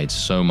provide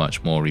so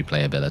much more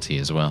replayability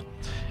as well.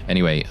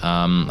 Anyway,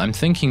 I'm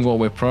thinking what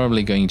we're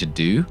probably going to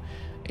do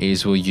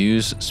is we'll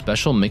use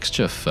Special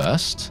Mixture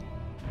first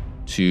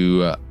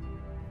to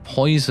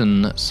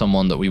poison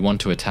someone that we want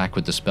to attack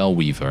with the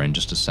Spellweaver in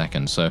just a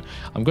second. So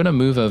I'm going to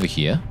move over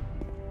here,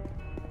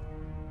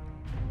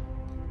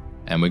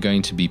 and we're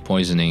going to be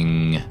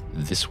poisoning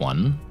this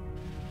one,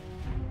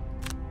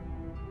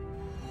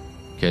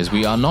 because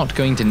we are not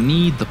going to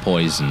need the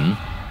poison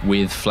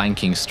with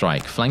Flanking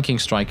Strike. Flanking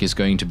Strike is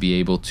going to be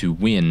able to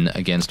win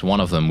against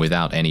one of them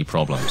without any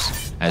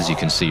problems. As you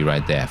can see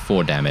right there,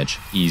 4 damage,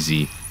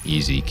 easy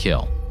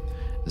kill.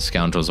 The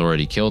Scoundrel's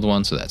already killed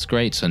one, so that's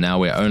great. So now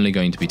we're only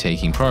going to be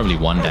taking probably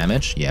 1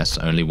 damage. Yes,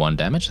 only 1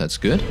 damage. That's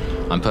good.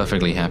 I'm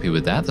perfectly happy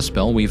with that. The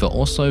Spellweaver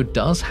also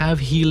does have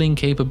healing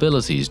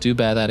capabilities. Do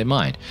bear that in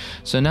mind.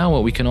 So now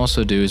what we can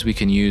also do is we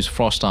can use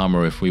Frost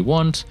Armor if we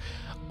want,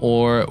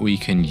 or we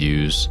can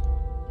use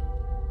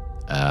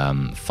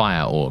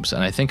Fire Orbs.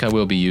 And I think I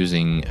will be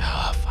using...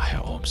 Fire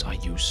Orbs, are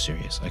you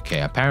serious? Okay,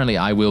 apparently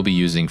I will be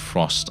using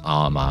Frost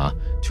Armor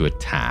to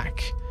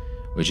attack,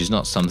 which is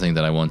not something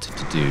that I wanted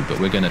to do, but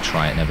we're going to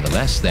try it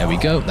nevertheless. There we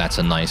go. That's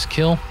a nice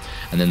kill.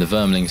 And then the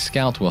Vermling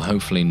Scout will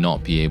hopefully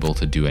not be able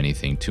to do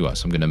anything to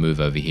us. I'm going to move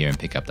over here and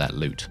pick up that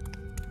loot.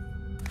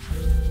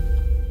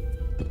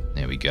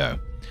 There we go.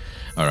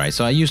 All right,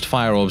 so I used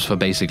Fire Orbs for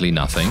basically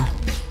nothing,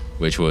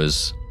 which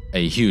was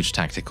a huge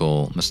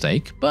tactical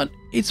mistake, but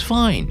it's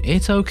fine.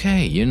 It's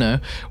okay, you know.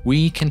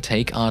 We can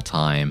take our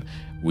time.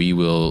 We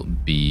will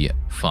be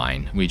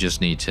fine. We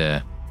just need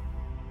to...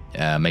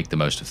 make the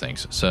most of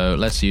things. So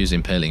let's use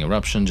Impaling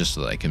Eruption just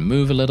so that I can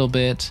move a little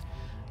bit.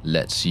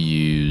 Let's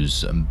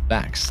use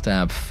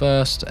Backstab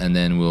first, and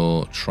then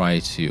we'll try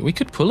to... We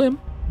could pull him.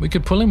 We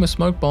could pull him with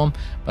Smoke Bomb,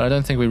 but I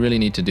don't think we really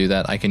need to do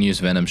that. I can use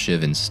Venom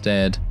Shiv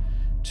instead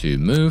to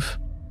move,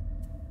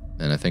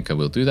 and I think I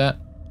will do that.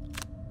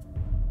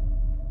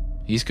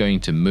 He's going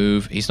to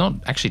move. He's not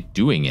actually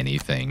doing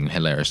anything,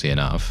 hilariously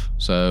enough.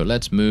 So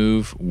let's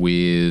move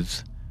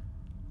with...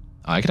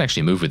 I could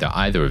actually move with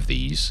either of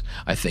these.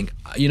 I think,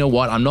 you know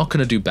what, I'm not going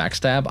to do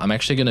Backstab. I'm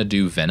actually going to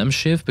do Venom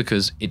Shiv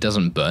because it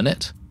doesn't burn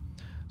it.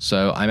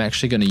 So I'm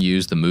actually going to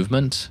use the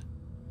movement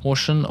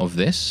portion of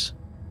this.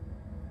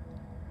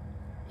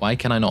 Why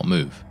can I not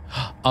move?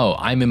 Oh,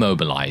 I'm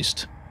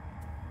immobilized.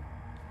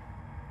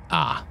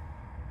 Ah.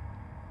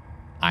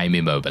 I'm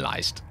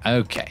immobilized.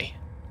 Okay.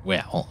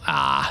 Well,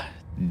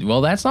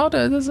 well, that's not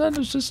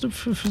just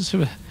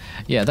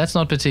yeah, that's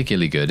not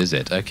particularly good, is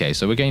it? Okay,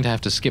 so we're going to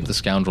have to skip the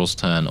scoundrel's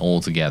turn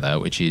altogether,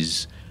 which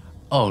is,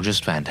 oh,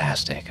 just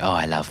fantastic. Oh,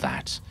 I love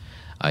that.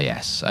 Oh,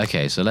 yes.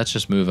 Okay, so let's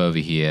just move over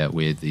here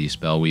with the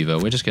Spellweaver.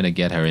 We're just going to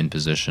get her in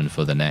position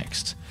for the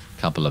next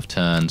couple of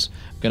turns.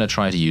 I'm going to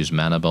try to use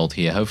Mana Bolt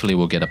here. Hopefully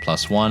we'll get a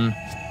 +1.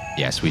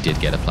 Yes, we did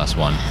get a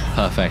 +1.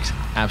 Perfect.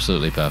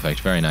 Absolutely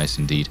perfect. Very nice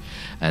indeed.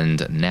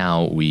 And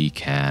now we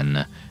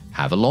can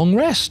have a long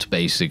rest,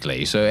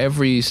 basically. So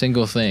every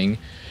single thing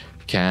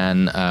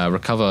can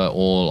recover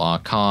all our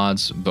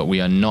cards, but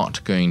we are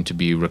not going to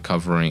be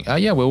recovering...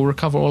 yeah, we'll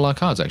recover all our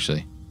cards,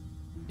 actually.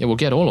 Yeah, we'll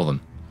get all of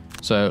them.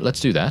 So let's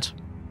do that.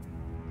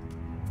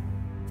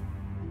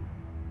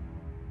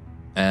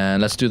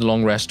 And let's do the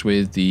long rest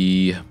with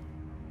the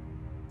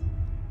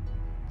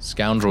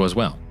Scoundrel as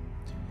well.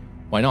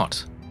 Why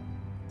not?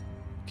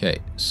 Okay,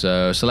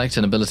 so select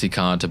an ability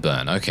card to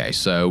burn. Okay,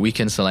 so we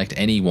can select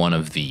any one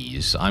of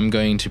these. I'm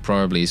going to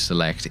probably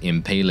select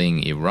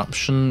Impaling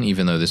Eruption,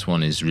 even though this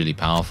one is really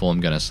powerful. I'm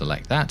going to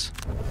select that,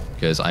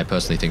 because I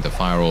personally think that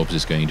Fire Orbs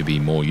is going to be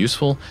more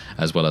useful,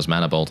 as well as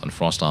Mana Bolt and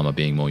Frost Armor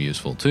being more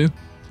useful too.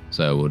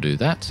 So we'll do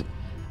that.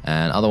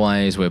 And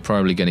otherwise, we're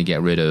probably going to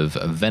get rid of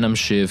Venom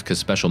Shiv, because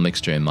Special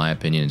Mixture, in my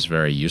opinion, is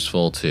very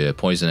useful to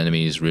poison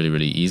enemies really,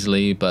 really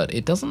easily. But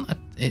it doesn't...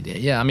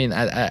 yeah, I mean,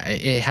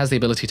 it has the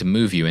ability to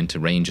move you into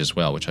range as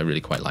well, which I really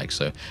quite like.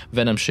 So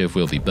Venom Shiv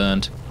will be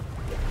burnt.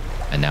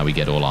 And now we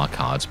get all our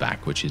cards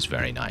back, which is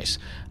very nice.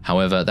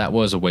 However, that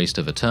was a waste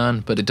of a turn,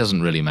 but it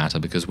doesn't really matter,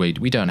 because we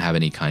don't have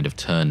any kind of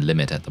turn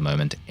limit at the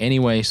moment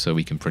anyway, so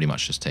we can pretty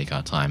much just take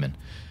our time and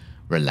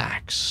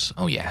relax.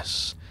 Oh,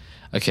 yes.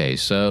 Okay,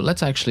 so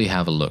let's actually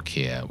have a look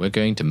here. We're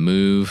going to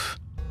move.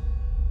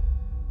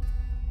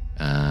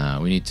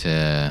 We need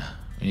to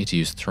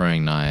use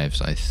throwing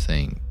knives, I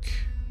think.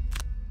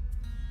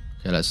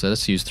 Okay,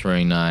 let's use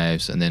throwing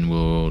knives, and then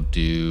we'll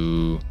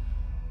do.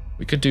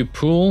 We could do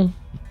pool,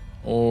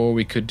 or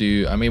we could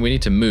do. I mean, we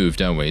need to move,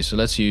 don't we? So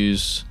let's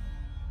use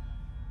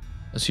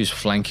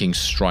flanking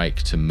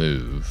strike to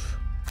move.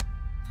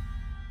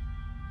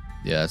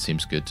 Yeah, that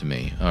seems good to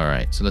me. All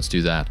right, so let's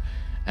do that.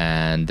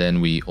 And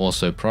then we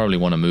also probably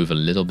want to move a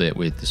little bit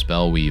with the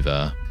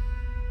Spellweaver.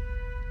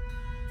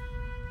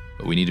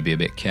 But we need to be a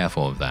bit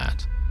careful of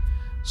that.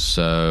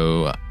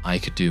 So I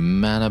could do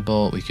Mana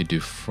Bolt, we could do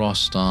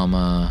Frost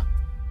Armor.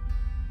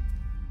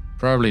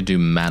 Probably do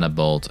Mana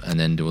Bolt, and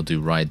then we'll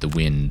do Ride the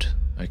Wind.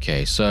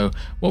 Okay, so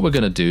what we're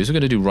going to do is we're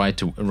going to do Ride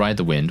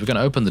the Wind. We're going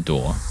to open the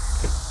door,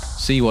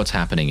 see what's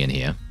happening in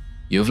here.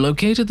 You have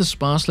located the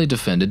sparsely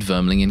defended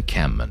Vermling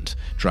encampment.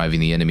 Driving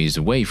the enemies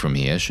away from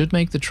here should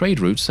make the trade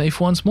route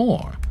safe once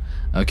more.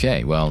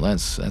 Okay, well,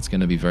 that's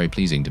going to be very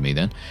pleasing to me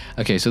then.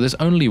 Okay, so there's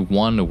only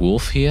one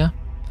wolf here,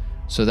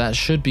 so that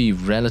should be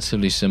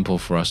relatively simple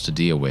for us to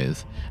deal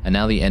with. And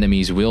now the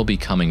enemies will be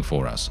coming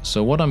for us.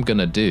 So what I'm going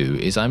to do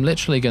is I'm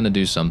literally going to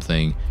do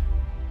something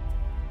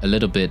a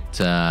little bit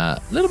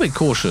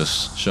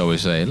cautious, shall we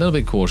say. A little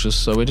bit cautious,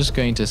 so we're just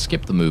going to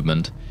skip the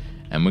movement,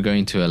 and we're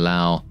going to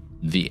allow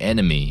the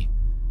enemy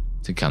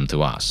to come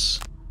to us.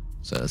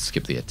 So let's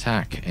skip the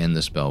attack and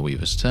the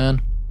Spellweaver's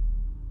turn.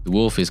 The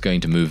wolf is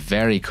going to move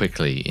very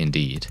quickly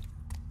indeed.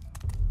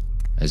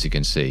 As you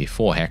can see,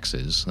 4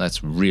 hexes.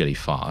 That's really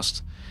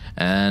fast.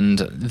 And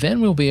then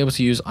we'll be able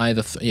to use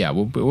either...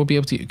 we'll be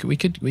able to... We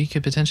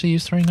could potentially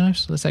use throwing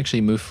knives. Let's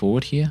actually move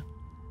forward here.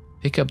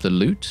 Pick up the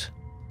loot.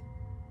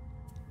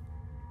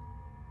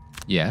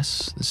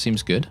 Yes, this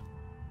seems good.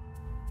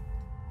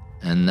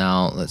 And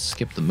now let's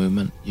skip the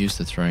movement. Use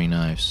the throwing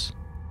knives.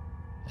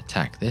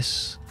 Attack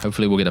this.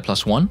 Hopefully we'll get a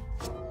 +1.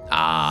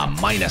 Ah,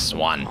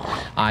 -1.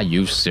 Are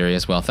you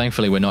serious? Well,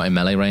 thankfully we're not in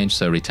melee range,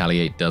 so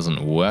retaliate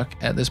doesn't work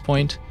at this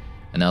point.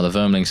 And now the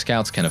Vermling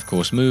scouts can of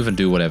course move and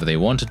do whatever they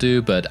want to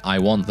do, but I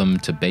want them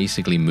to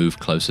basically move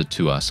closer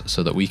to us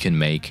so that we can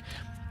make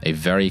a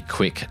very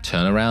quick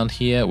turnaround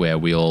here where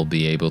we'll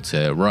be able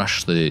to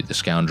rush the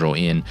scoundrel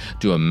in,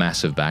 do a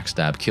massive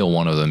backstab, kill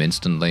one of them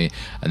instantly,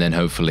 and then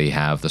hopefully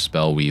have the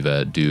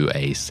Spellweaver do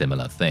a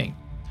similar thing.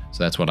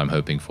 So that's what I'm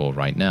hoping for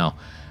right now.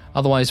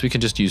 Otherwise, we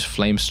can just use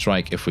Flame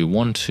Strike if we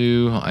want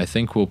to. I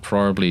think we'll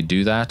probably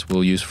do that.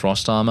 We'll use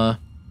Frost Armor,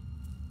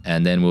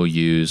 and then we'll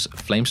use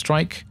Flame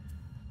Strike.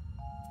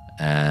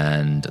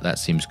 And that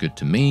seems good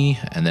to me.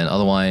 And then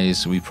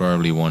otherwise, we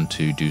probably want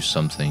to do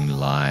something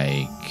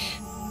like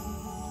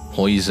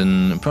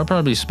Poison,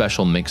 probably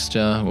Special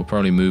Mixture. We'll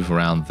probably move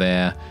around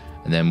there,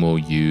 and then we'll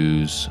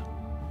use...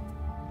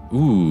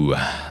 Ooh,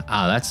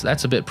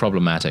 that's a bit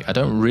problematic. I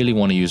don't really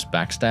want to use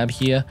Backstab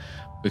here,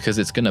 because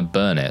it's going to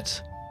burn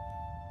it.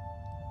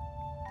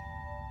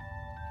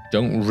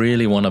 Don't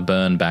really want to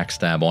burn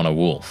Backstab on a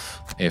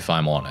wolf, if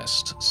I'm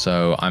honest.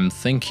 So I'm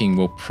thinking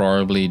we'll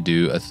probably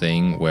do a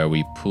thing where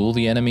we pull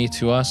the enemy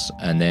to us,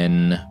 and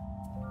then...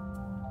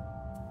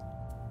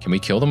 Can we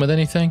kill them with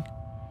anything?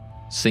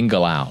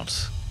 Single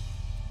out.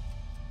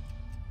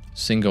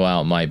 Single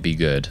out might be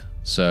good.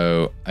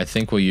 So I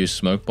think we'll use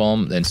smoke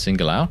bomb, then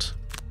single out.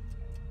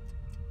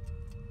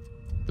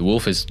 The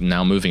wolf is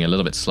now moving a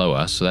little bit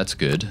slower, so that's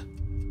good.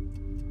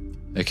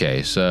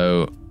 Okay,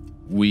 so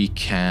we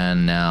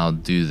can now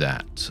do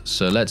that.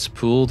 So let's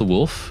pull the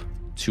wolf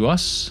to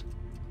us.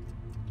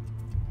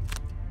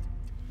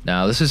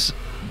 Now this is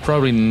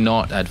probably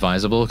not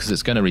advisable because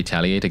it's going to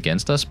retaliate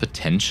against us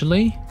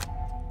potentially.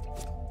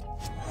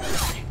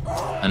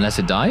 Unless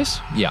it dies?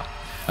 Yeah.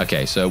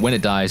 Okay, so when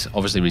it dies,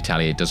 obviously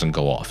retaliate doesn't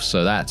go off.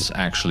 So that's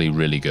actually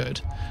really good.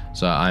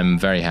 So I'm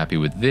very happy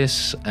with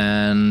this.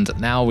 And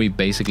now we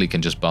basically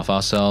can just buff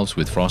ourselves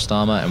with frost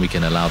armor and we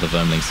can allow the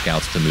Vermling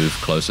scouts to move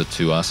closer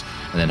to us.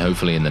 And then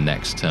hopefully in the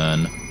next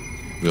turn,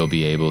 we'll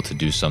be able to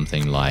do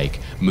something like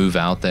move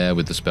out there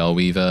with the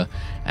Spellweaver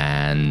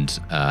and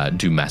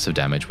do massive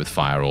damage with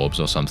fire orbs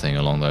or something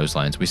along those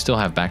lines. We still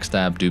have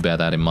backstab, do bear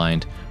that in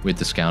mind, with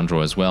the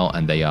Scoundrel as well,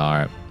 and they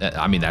are,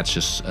 I mean, that's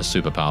just a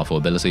super powerful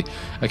ability.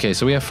 Okay,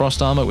 so we have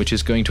Frost Armor, which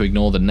is going to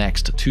ignore the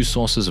next 2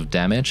 sources of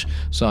damage,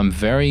 so I'm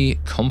very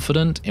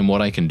confident in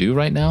what I can do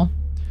right now.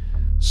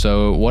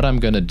 So what I'm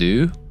going to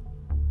do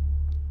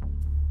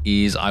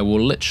is I will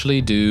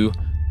literally do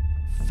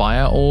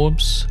Fire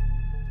Orbs,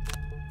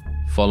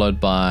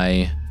 followed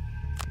by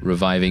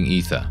Reviving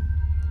Ether.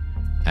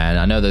 And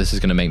I know that this is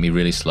going to make me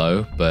really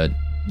slow, but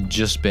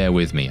just bear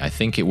with me. I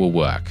think it will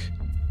work.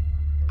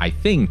 I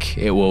think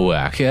it will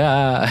work.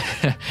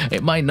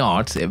 It might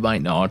not. It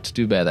might not.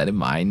 Do bear that in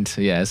mind.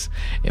 Yes,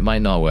 it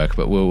might not work,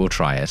 but we'll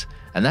try it.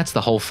 And that's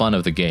the whole fun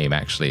of the game,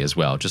 actually, as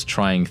well. Just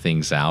trying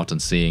things out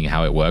and seeing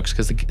how it works,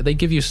 because they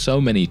give you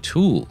so many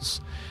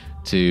tools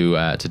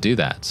to do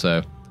that.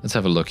 So let's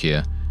have a look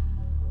here.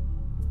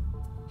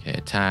 Okay,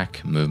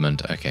 attack,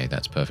 movement. Okay,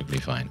 that's perfectly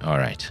fine. All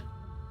right.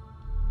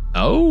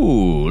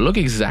 Oh, look,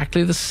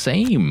 exactly the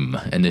same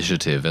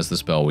initiative as the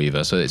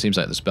Spellweaver. So it seems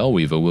like the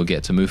Spellweaver will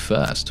get to move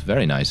first.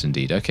 Very nice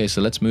indeed. Okay,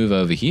 so let's move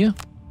over here.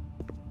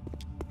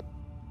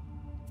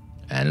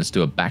 And let's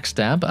do a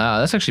backstab.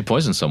 Let's actually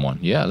poison someone.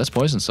 Yeah, let's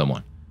poison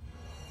someone.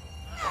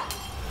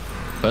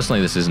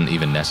 Personally, this isn't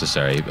even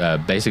necessary.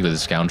 Basically, the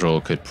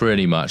Scoundrel could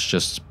pretty much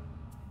just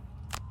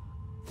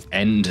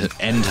end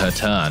her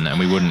turn, and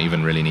we wouldn't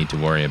even really need to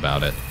worry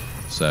about it.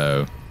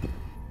 So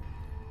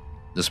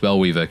the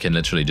Spellweaver can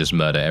literally just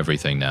murder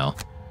everything now.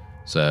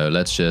 So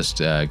let's just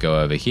go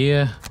over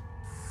here.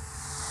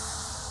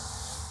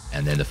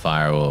 And then the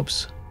Fire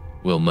Orbs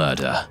will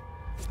murder.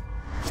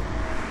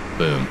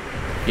 Boom.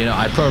 You know,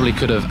 I probably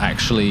could have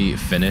actually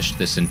finished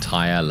this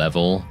entire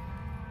level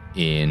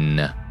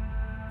in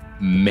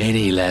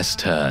many less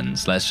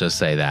turns. Let's just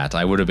say that.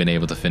 I would have been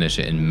able to finish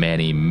it in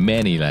many,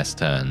 many less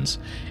turns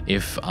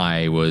if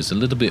I was a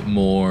little bit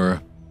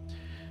more...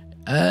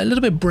 a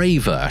little bit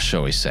braver,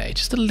 shall we say.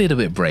 Just a little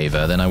bit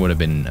braver, then I would have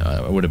been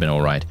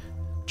all right.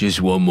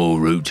 Just one more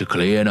route to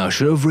clear and I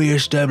should have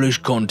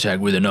re-established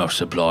contact with enough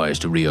suppliers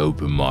to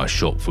reopen my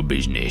shop for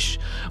business.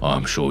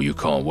 I'm sure you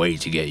can't wait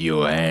to get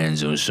your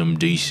hands on some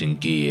decent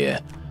gear.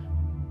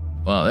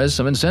 Well, there's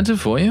some incentive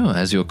for you.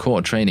 As your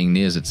core training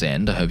nears its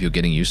end, I hope you're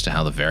getting used to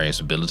how the various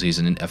abilities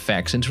and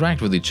effects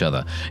interact with each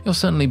other. You'll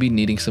certainly be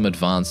needing some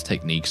advanced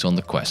techniques on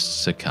the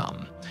quests to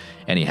come.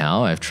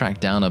 Anyhow, I've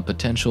tracked down a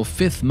potential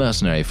 5th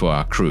mercenary for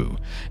our crew.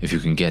 If you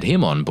can get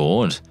him on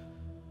board...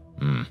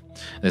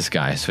 This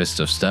guy is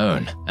Fist of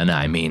Stone, and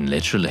I mean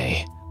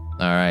literally.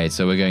 Alright,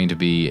 so we're going to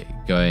be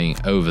going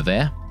over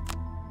there.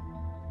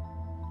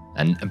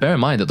 And bear in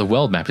mind that the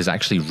world map is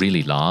actually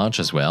really large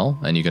as well,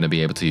 and you're going to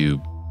be able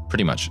to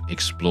pretty much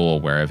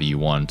explore wherever you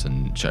want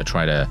and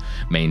try to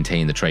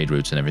maintain the trade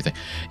routes and everything.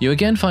 You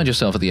again find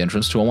yourself at the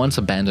entrance to a once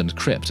abandoned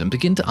crypt and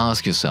begin to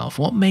ask yourself,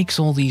 what makes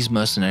all these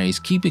mercenaries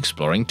keep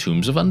exploring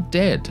tombs of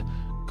undead?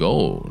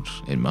 Gold.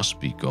 It must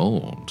be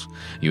gold.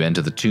 You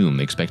enter the tomb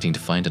expecting to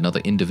find another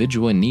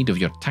individual in need of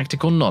your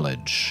tactical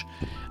knowledge.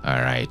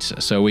 Alright,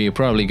 so we're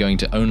probably going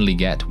to only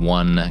get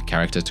one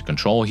character to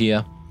control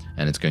here,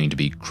 and it's going to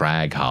be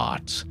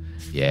Cragheart.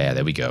 Yeah,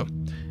 there we go.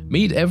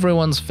 Meet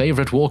everyone's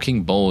favorite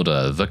walking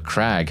boulder, the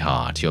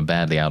Cragheart. You're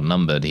badly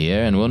outnumbered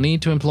here and will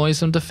need to employ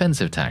some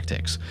defensive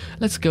tactics.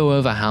 Let's go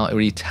over how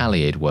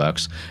Retaliate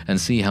works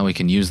and see how we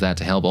can use that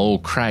to help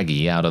old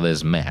Craggy out of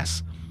this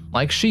mess.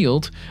 Like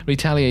Shield,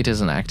 Retaliate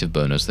is an active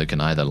bonus that can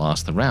either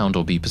last the round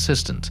or be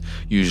persistent,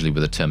 usually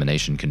with a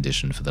termination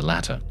condition for the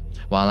latter.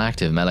 While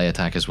active, melee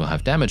attackers will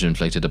have damage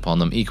inflicted upon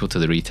them equal to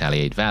the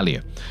Retaliate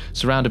value.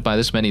 Surrounded by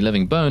this many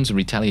living bones,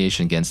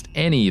 retaliation against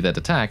any that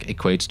attack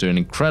equates to an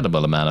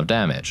incredible amount of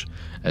damage.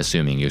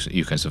 Assuming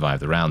you can survive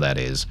the round, that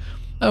is.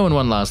 Oh, and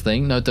one last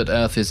thing, note that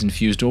Earth is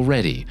infused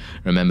already.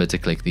 Remember to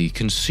click the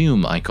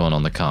Consume icon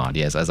on the card.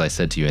 Yes, as I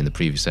said to you in the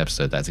previous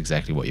episode, that's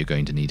exactly what you're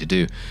going to need to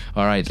do.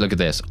 Alright, look at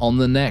this. On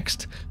the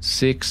next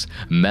 6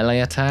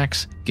 melee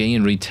attacks,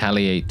 gain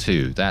Retaliate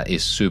 2. That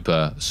is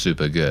super,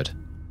 super good.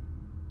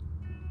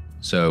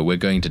 So we're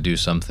going to do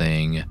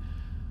something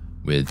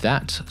with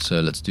that.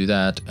 So let's do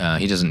that.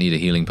 He doesn't need a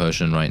healing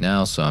potion right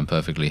now, so I'm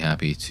perfectly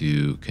happy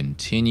to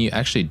continue.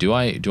 Actually, do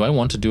I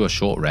want to do a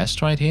short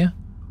rest right here?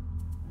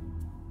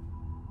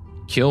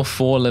 Kill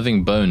 4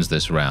 living bones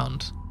this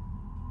round.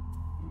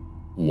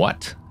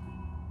 What?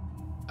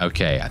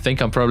 Okay, I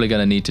think I'm probably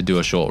going to need to do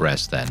a short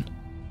rest then.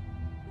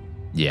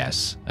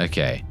 Yes,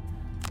 okay.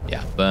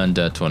 Yeah, burn,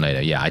 dirt, tornado.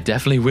 Yeah, I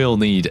definitely will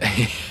need...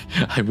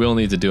 I will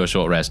need to do a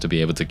short rest to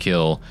be able to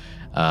kill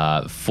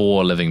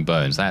 4 living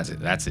bones.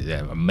 That's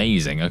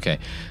amazing. Okay,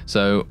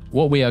 so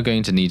what we are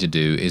going to need to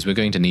do is we're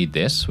going to need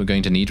this. We're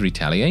going to need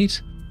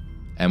retaliate.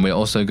 And we're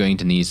also going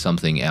to need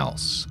something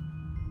else.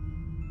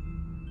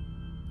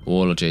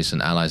 All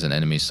adjacent allies and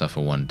enemies suffer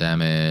 1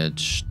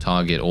 damage.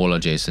 Target all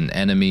adjacent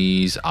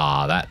enemies.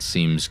 Ah, that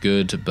seems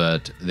good,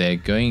 but they're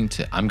going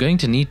to... I'm going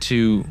to need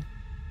to...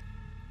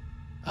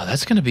 Oh,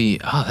 that's going to be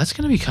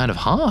kind of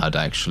hard,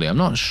 actually. I'm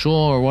not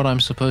sure what I'm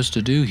supposed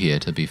to do here,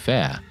 to be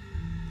fair.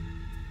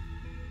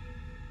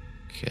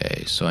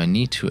 Okay, so I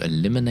need to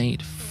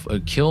eliminate...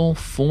 kill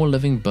 4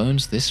 living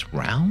bones this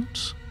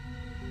round?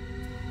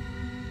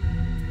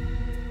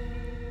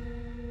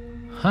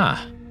 Huh.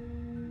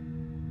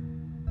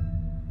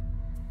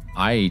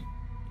 I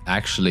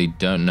actually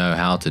don't know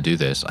how to do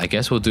this. I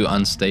guess we'll do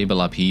unstable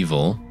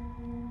upheaval,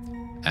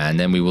 and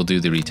then we will do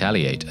the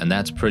retaliate, and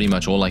that's pretty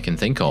much all I can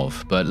think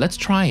of. But let's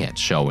try it,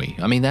 shall we?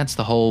 I mean, that's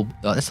the whole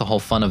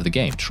fun of the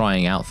game,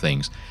 trying out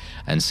things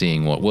and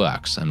seeing what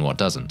works and what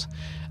doesn't.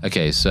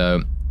 Okay,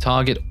 so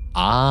target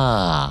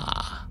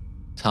all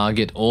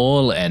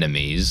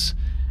enemies.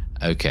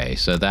 Okay,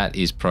 so that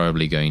is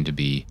probably going to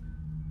be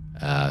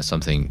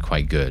something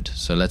quite good.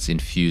 So let's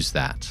infuse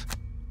that.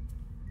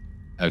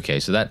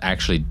 Okay, so that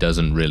actually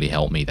doesn't really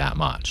help me that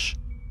much,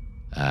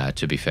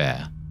 to be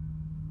fair.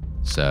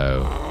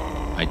 So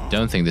I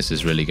don't think this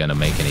is really going to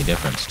make any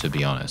difference, to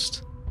be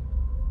honest.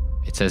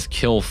 It says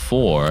kill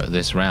 4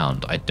 this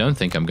round. I don't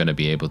think I'm going to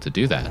be able to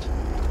do that,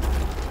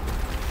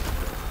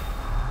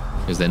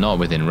 because they're not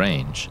within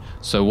range.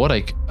 So what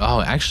oh,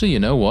 actually, you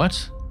know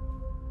what?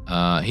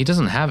 He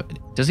doesn't have...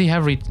 Does he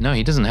have... No,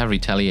 he doesn't have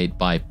retaliate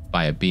by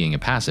it being a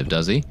passive,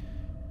 does he?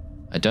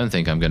 I don't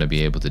think I'm going to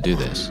be able to do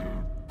this.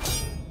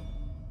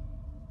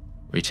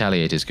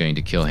 Retaliate is going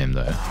to kill him,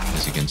 though,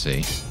 as you can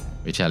see.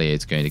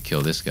 Retaliate's going to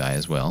kill this guy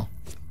as well.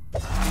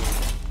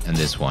 And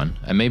this one.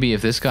 And maybe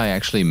if this guy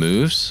actually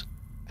moves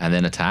and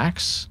then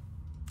attacks,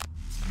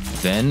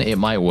 then it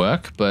might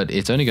work, but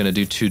it's only going to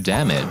do 2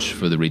 damage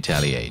for the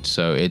retaliate.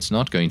 So it's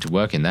not going to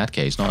work in that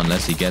case, not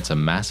unless he gets a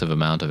massive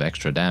amount of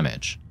extra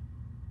damage.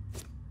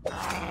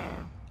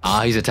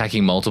 Ah, he's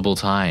attacking multiple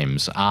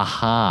times.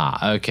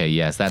 Aha. Okay,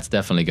 yes, that's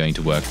definitely going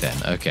to work then.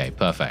 Okay,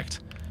 perfect.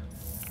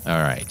 All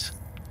right.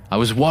 I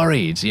was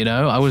worried, you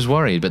know? I was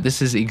worried, but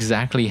this is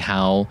exactly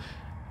how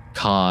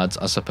cards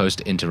are supposed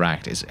to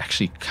interact. It's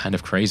actually kind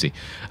of crazy.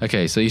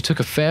 Okay, so you took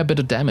a fair bit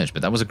of damage,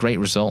 but that was a great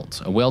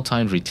result. A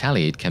well-timed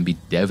retaliate can be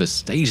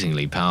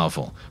devastatingly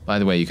powerful. By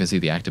the way, you can see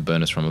the active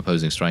bonus from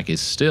opposing strike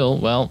is still,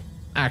 well,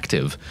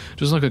 active.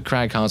 Just look at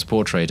CRAGGY's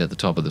portrait at the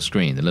top of the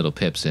screen. The little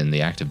pips in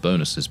the active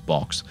bonuses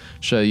box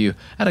show you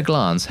at a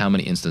glance how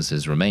many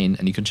instances remain,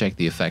 and you can check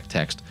the effect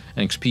text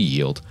and XP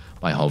yield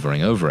by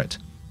hovering over it.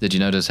 Did you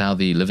notice how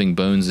the living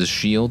bones'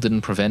 shield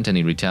didn't prevent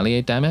any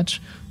retaliate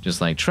damage? Just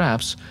like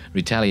traps,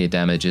 retaliate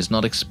damage is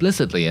not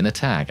explicitly an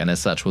attack, and as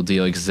such will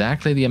deal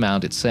exactly the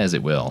amount it says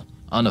it will,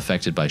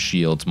 unaffected by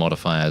shields,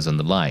 modifiers, and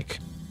the like.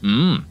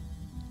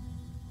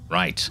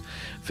 Right.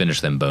 Finish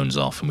them bones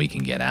off and we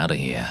can get out of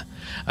here.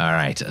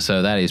 Alright,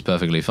 so that is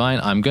perfectly fine.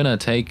 I'm gonna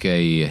take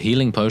a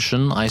healing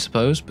potion, I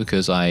suppose,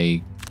 because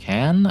I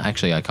can?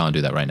 Actually, I can't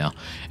do that right now.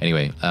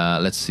 Anyway,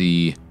 let's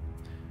see...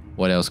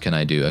 What else can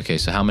I do? Okay,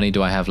 so how many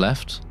do I have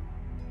left?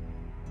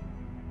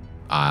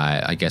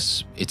 I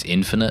guess it's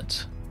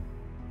infinite.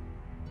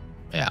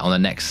 Yeah, on the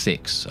next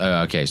 6.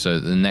 Oh, okay, so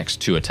the next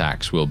 2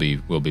 attacks will be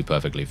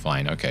perfectly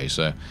fine. Okay,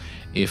 so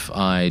if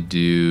I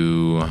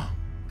do...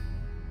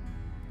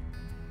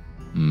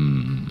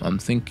 I'm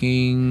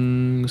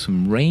thinking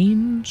some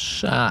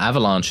range?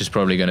 Avalanche is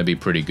probably going to be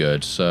pretty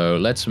good. So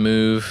let's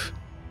move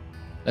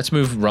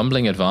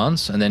Rumbling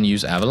Advance and then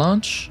use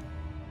Avalanche.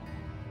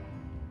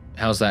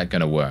 How's that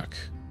gonna work?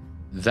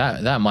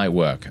 That might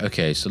work.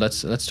 Okay, so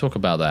let's talk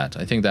about that.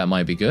 I think that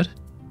might be good.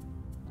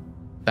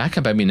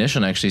 Backup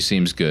ammunition actually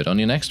seems good. On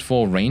your next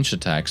 4 ranged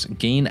attacks,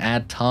 gain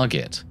add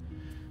target.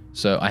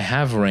 So I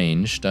have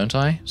range, don't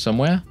I?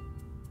 Somewhere?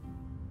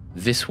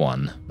 This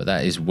one, but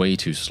that is way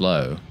too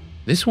slow.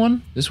 This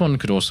one? This one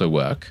could also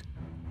work.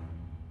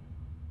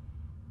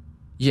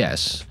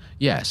 Yes.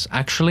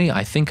 Actually,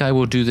 I think I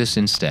will do this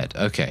instead.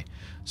 Okay,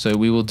 so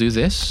we will do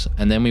this,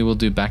 and then we will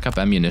do backup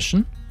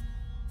ammunition.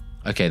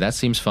 Okay, that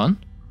seems fun.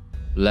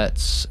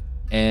 Let's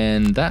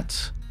end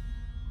that.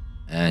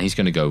 And he's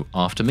going to go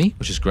after me,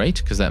 which is great,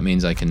 because that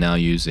means I can now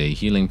use a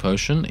healing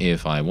potion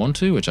if I want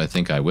to, which I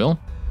think I will.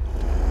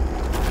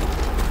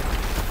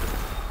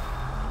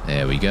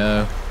 There we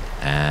go.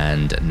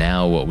 And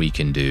now what we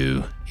can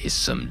do is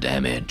some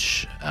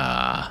damage.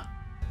 I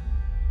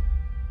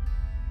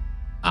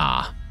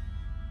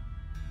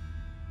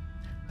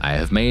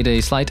have made a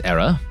slight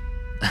error.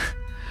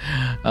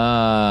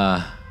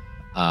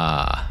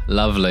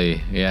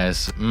 Lovely.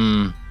 Yes.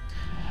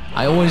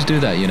 I always do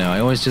that, you know. I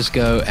always just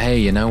go, hey,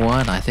 you know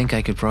what? I think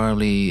I could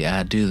probably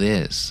do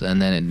this,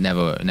 and then it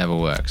never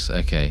works.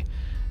 Okay.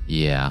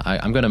 Yeah,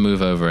 I'm going to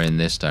move over in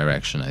this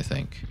direction, I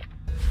think.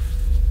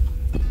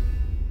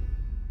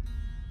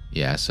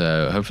 Yeah,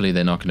 so hopefully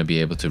they're not going to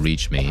be able to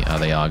reach me. Oh,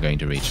 they are going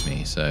to reach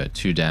me. So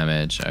 2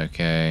 damage,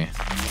 okay.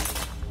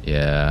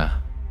 Yeah,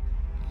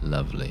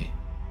 lovely.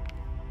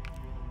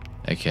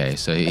 Okay,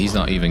 so he's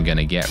not even going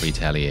to get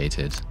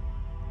retaliated.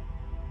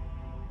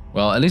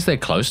 Well, at least they're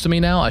close to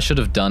me now. I should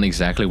have done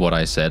exactly what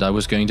I said I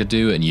was going to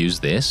do and use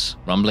this.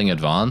 Rumbling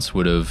Advance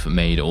would have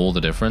made all the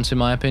difference, in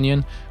my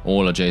opinion.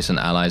 All adjacent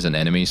allies and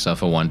enemies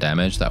suffer 1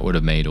 damage. That would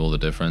have made all the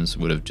difference.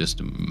 Would have just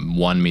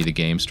won me the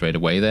game straight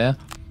away there.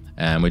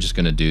 And we're just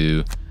going to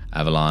do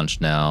Avalanche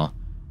now.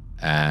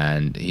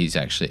 And he's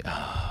actually...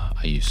 Oh,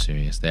 are you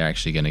serious? They're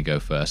actually going to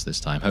go first this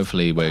time.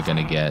 Hopefully we're going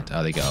to get...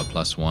 Oh, they got a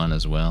 +1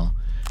 as well.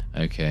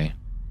 Okay.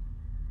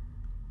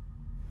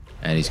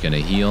 And he's going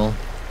to heal.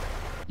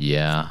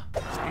 Yeah.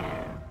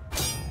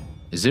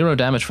 0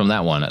 damage from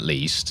that one, at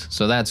least.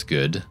 So that's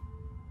good.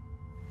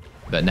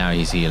 But now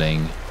he's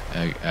healing.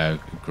 Oh,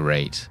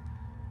 great.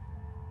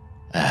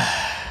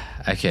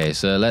 Okay,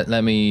 so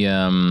let me...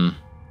 well,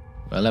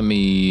 let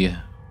me...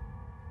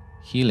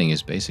 Healing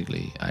is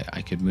basically...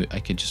 I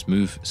could just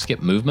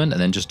skip movement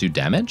and then just do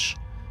damage.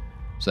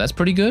 So that's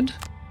pretty good.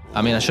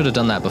 I mean, I should have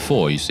done that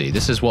before, you see.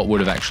 This is what would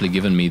have actually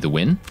given me the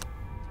win.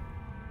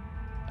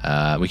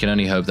 We can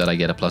only hope that I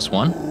get a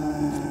 +1.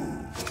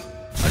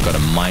 I got a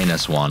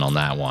 -1 on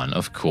that one,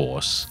 of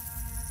course.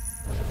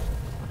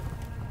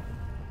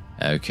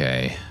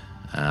 Okay.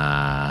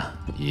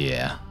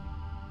 Yeah.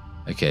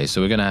 Okay,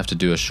 so we're going to have to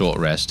do a short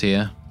rest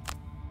here.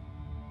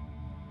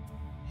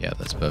 Yeah,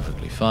 that's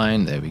perfectly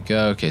fine. There we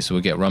go. Okay, so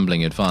we'll get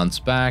Rumbling Advance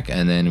back,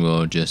 and then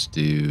we'll just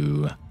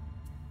do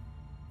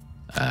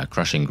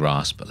Crushing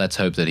Grasp. Let's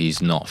hope that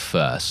he's not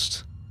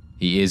first.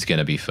 He is going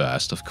to be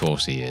first. Of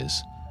course he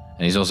is.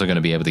 And he's also going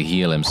to be able to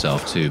heal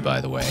himself too,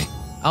 by the way.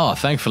 Oh,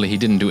 thankfully he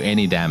didn't do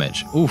any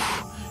damage.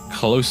 Oof,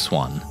 close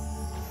one.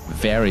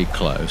 Very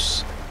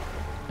close.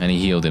 And he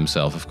healed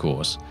himself, of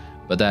course.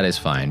 But that is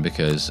fine,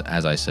 because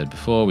as I said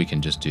before, we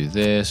can just do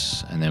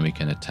this, and then we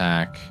can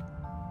attack.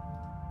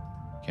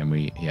 Can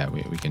we? Yeah,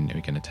 we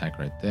can attack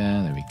right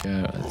there. There we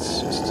go.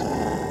 Let's just...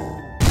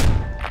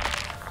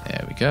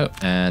 There we go.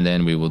 And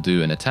then we will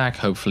do an attack.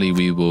 Hopefully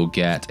we will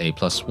get a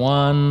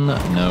 +1.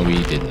 No,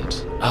 we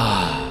didn't.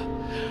 Ah.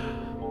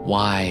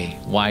 Why?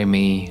 Why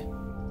me?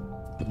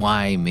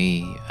 Why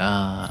me?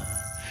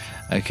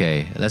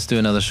 Okay, let's do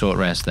another short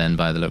rest then,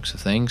 by the looks of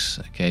things.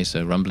 Okay,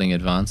 so Rumbling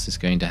Advance is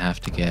going to have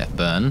to get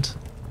burned.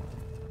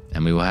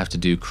 And we will have to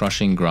do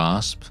Crushing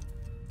Grasp.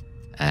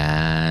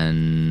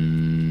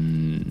 And...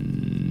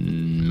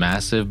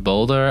 Massive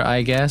Boulder,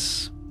 I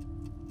guess?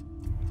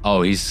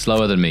 Oh, he's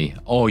slower than me.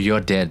 Oh,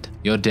 you're dead.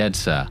 You're dead,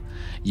 sir.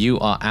 You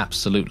are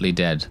absolutely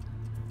dead.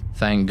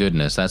 Thank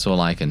goodness, that's all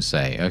I can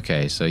say.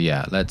 Okay, so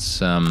yeah, let's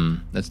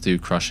do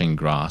Crushing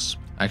Grasp.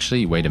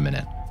 Actually, wait a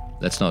minute.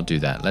 Let's not do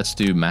that. Let's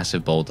do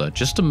Massive Boulder,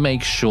 just to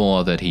make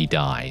sure that he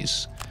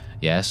dies.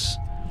 Yes?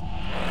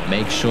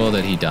 Make sure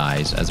that he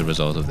dies as a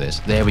result of this.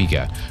 There we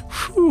go.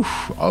 Whew.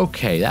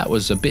 Okay, that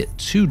was a bit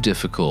too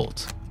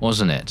difficult,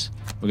 wasn't it?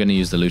 We're going to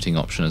use the looting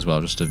option as well,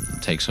 just to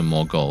take some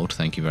more gold.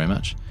 Thank you very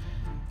much.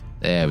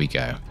 There we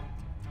go.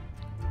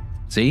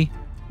 See?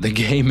 The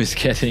game is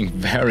getting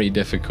very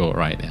difficult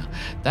right now.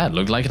 That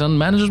looked like an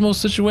unmanageable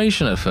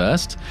situation at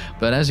first,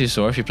 but as you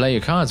saw, if you play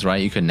your cards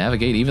right, you can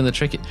navigate even the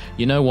tricky...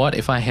 You know what?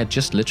 If I had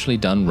just literally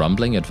done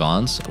Rumbling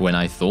Advance when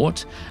I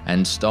thought,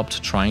 and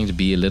stopped trying to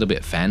be a little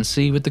bit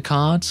fancy with the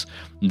cards,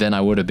 then I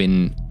would have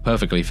been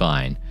perfectly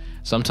fine.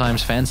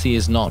 Sometimes fancy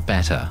is not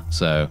better,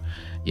 so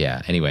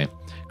yeah, anyway.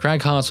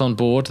 Crag Hearts on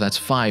board, that's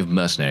 5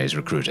 mercenaries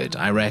recruited.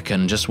 I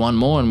reckon just 1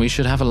 more and we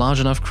should have a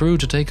large enough crew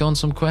to take on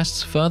some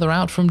quests further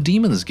out from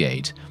Demon's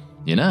Gate.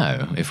 You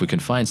know, if we can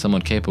find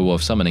someone capable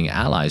of summoning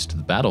allies to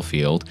the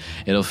battlefield,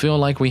 it'll feel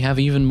like we have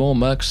even more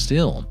mercs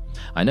still.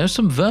 I know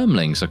some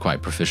vermlings are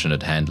quite proficient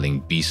at handling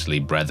beastly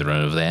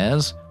brethren of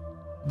theirs.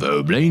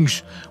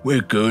 Vermlings?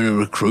 We're going to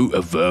recruit a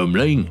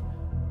vermling?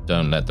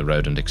 Don't let the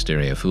rodent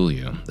exterior fool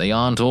you. They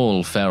aren't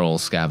all feral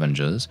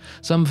scavengers.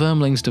 Some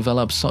vermlings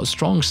develop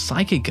strong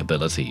psychic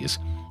abilities.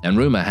 And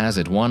rumor has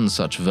it one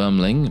such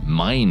vermling,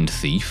 Mind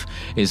Thief,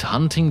 is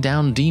hunting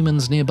down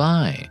demons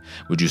nearby.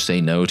 Would you say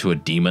no to a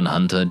demon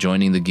hunter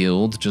joining the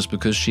guild just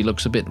because she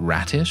looks a bit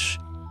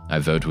rattish? I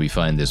vote we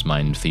find this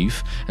Mind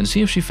Thief and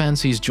see if she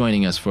fancies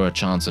joining us for a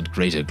chance at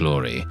greater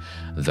glory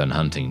than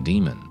hunting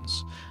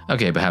demons.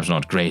 Okay, perhaps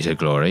not greater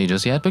glory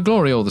just yet, but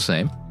glory all the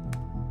same.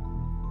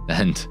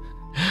 And...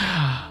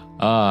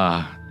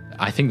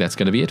 I think that's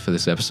going to be it for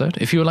this episode.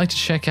 If you would like to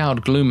check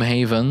out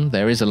Gloomhaven,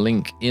 there is a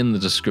link in the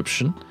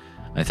description.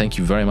 I thank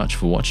you very much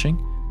for watching,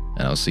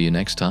 and I'll see you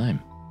next time.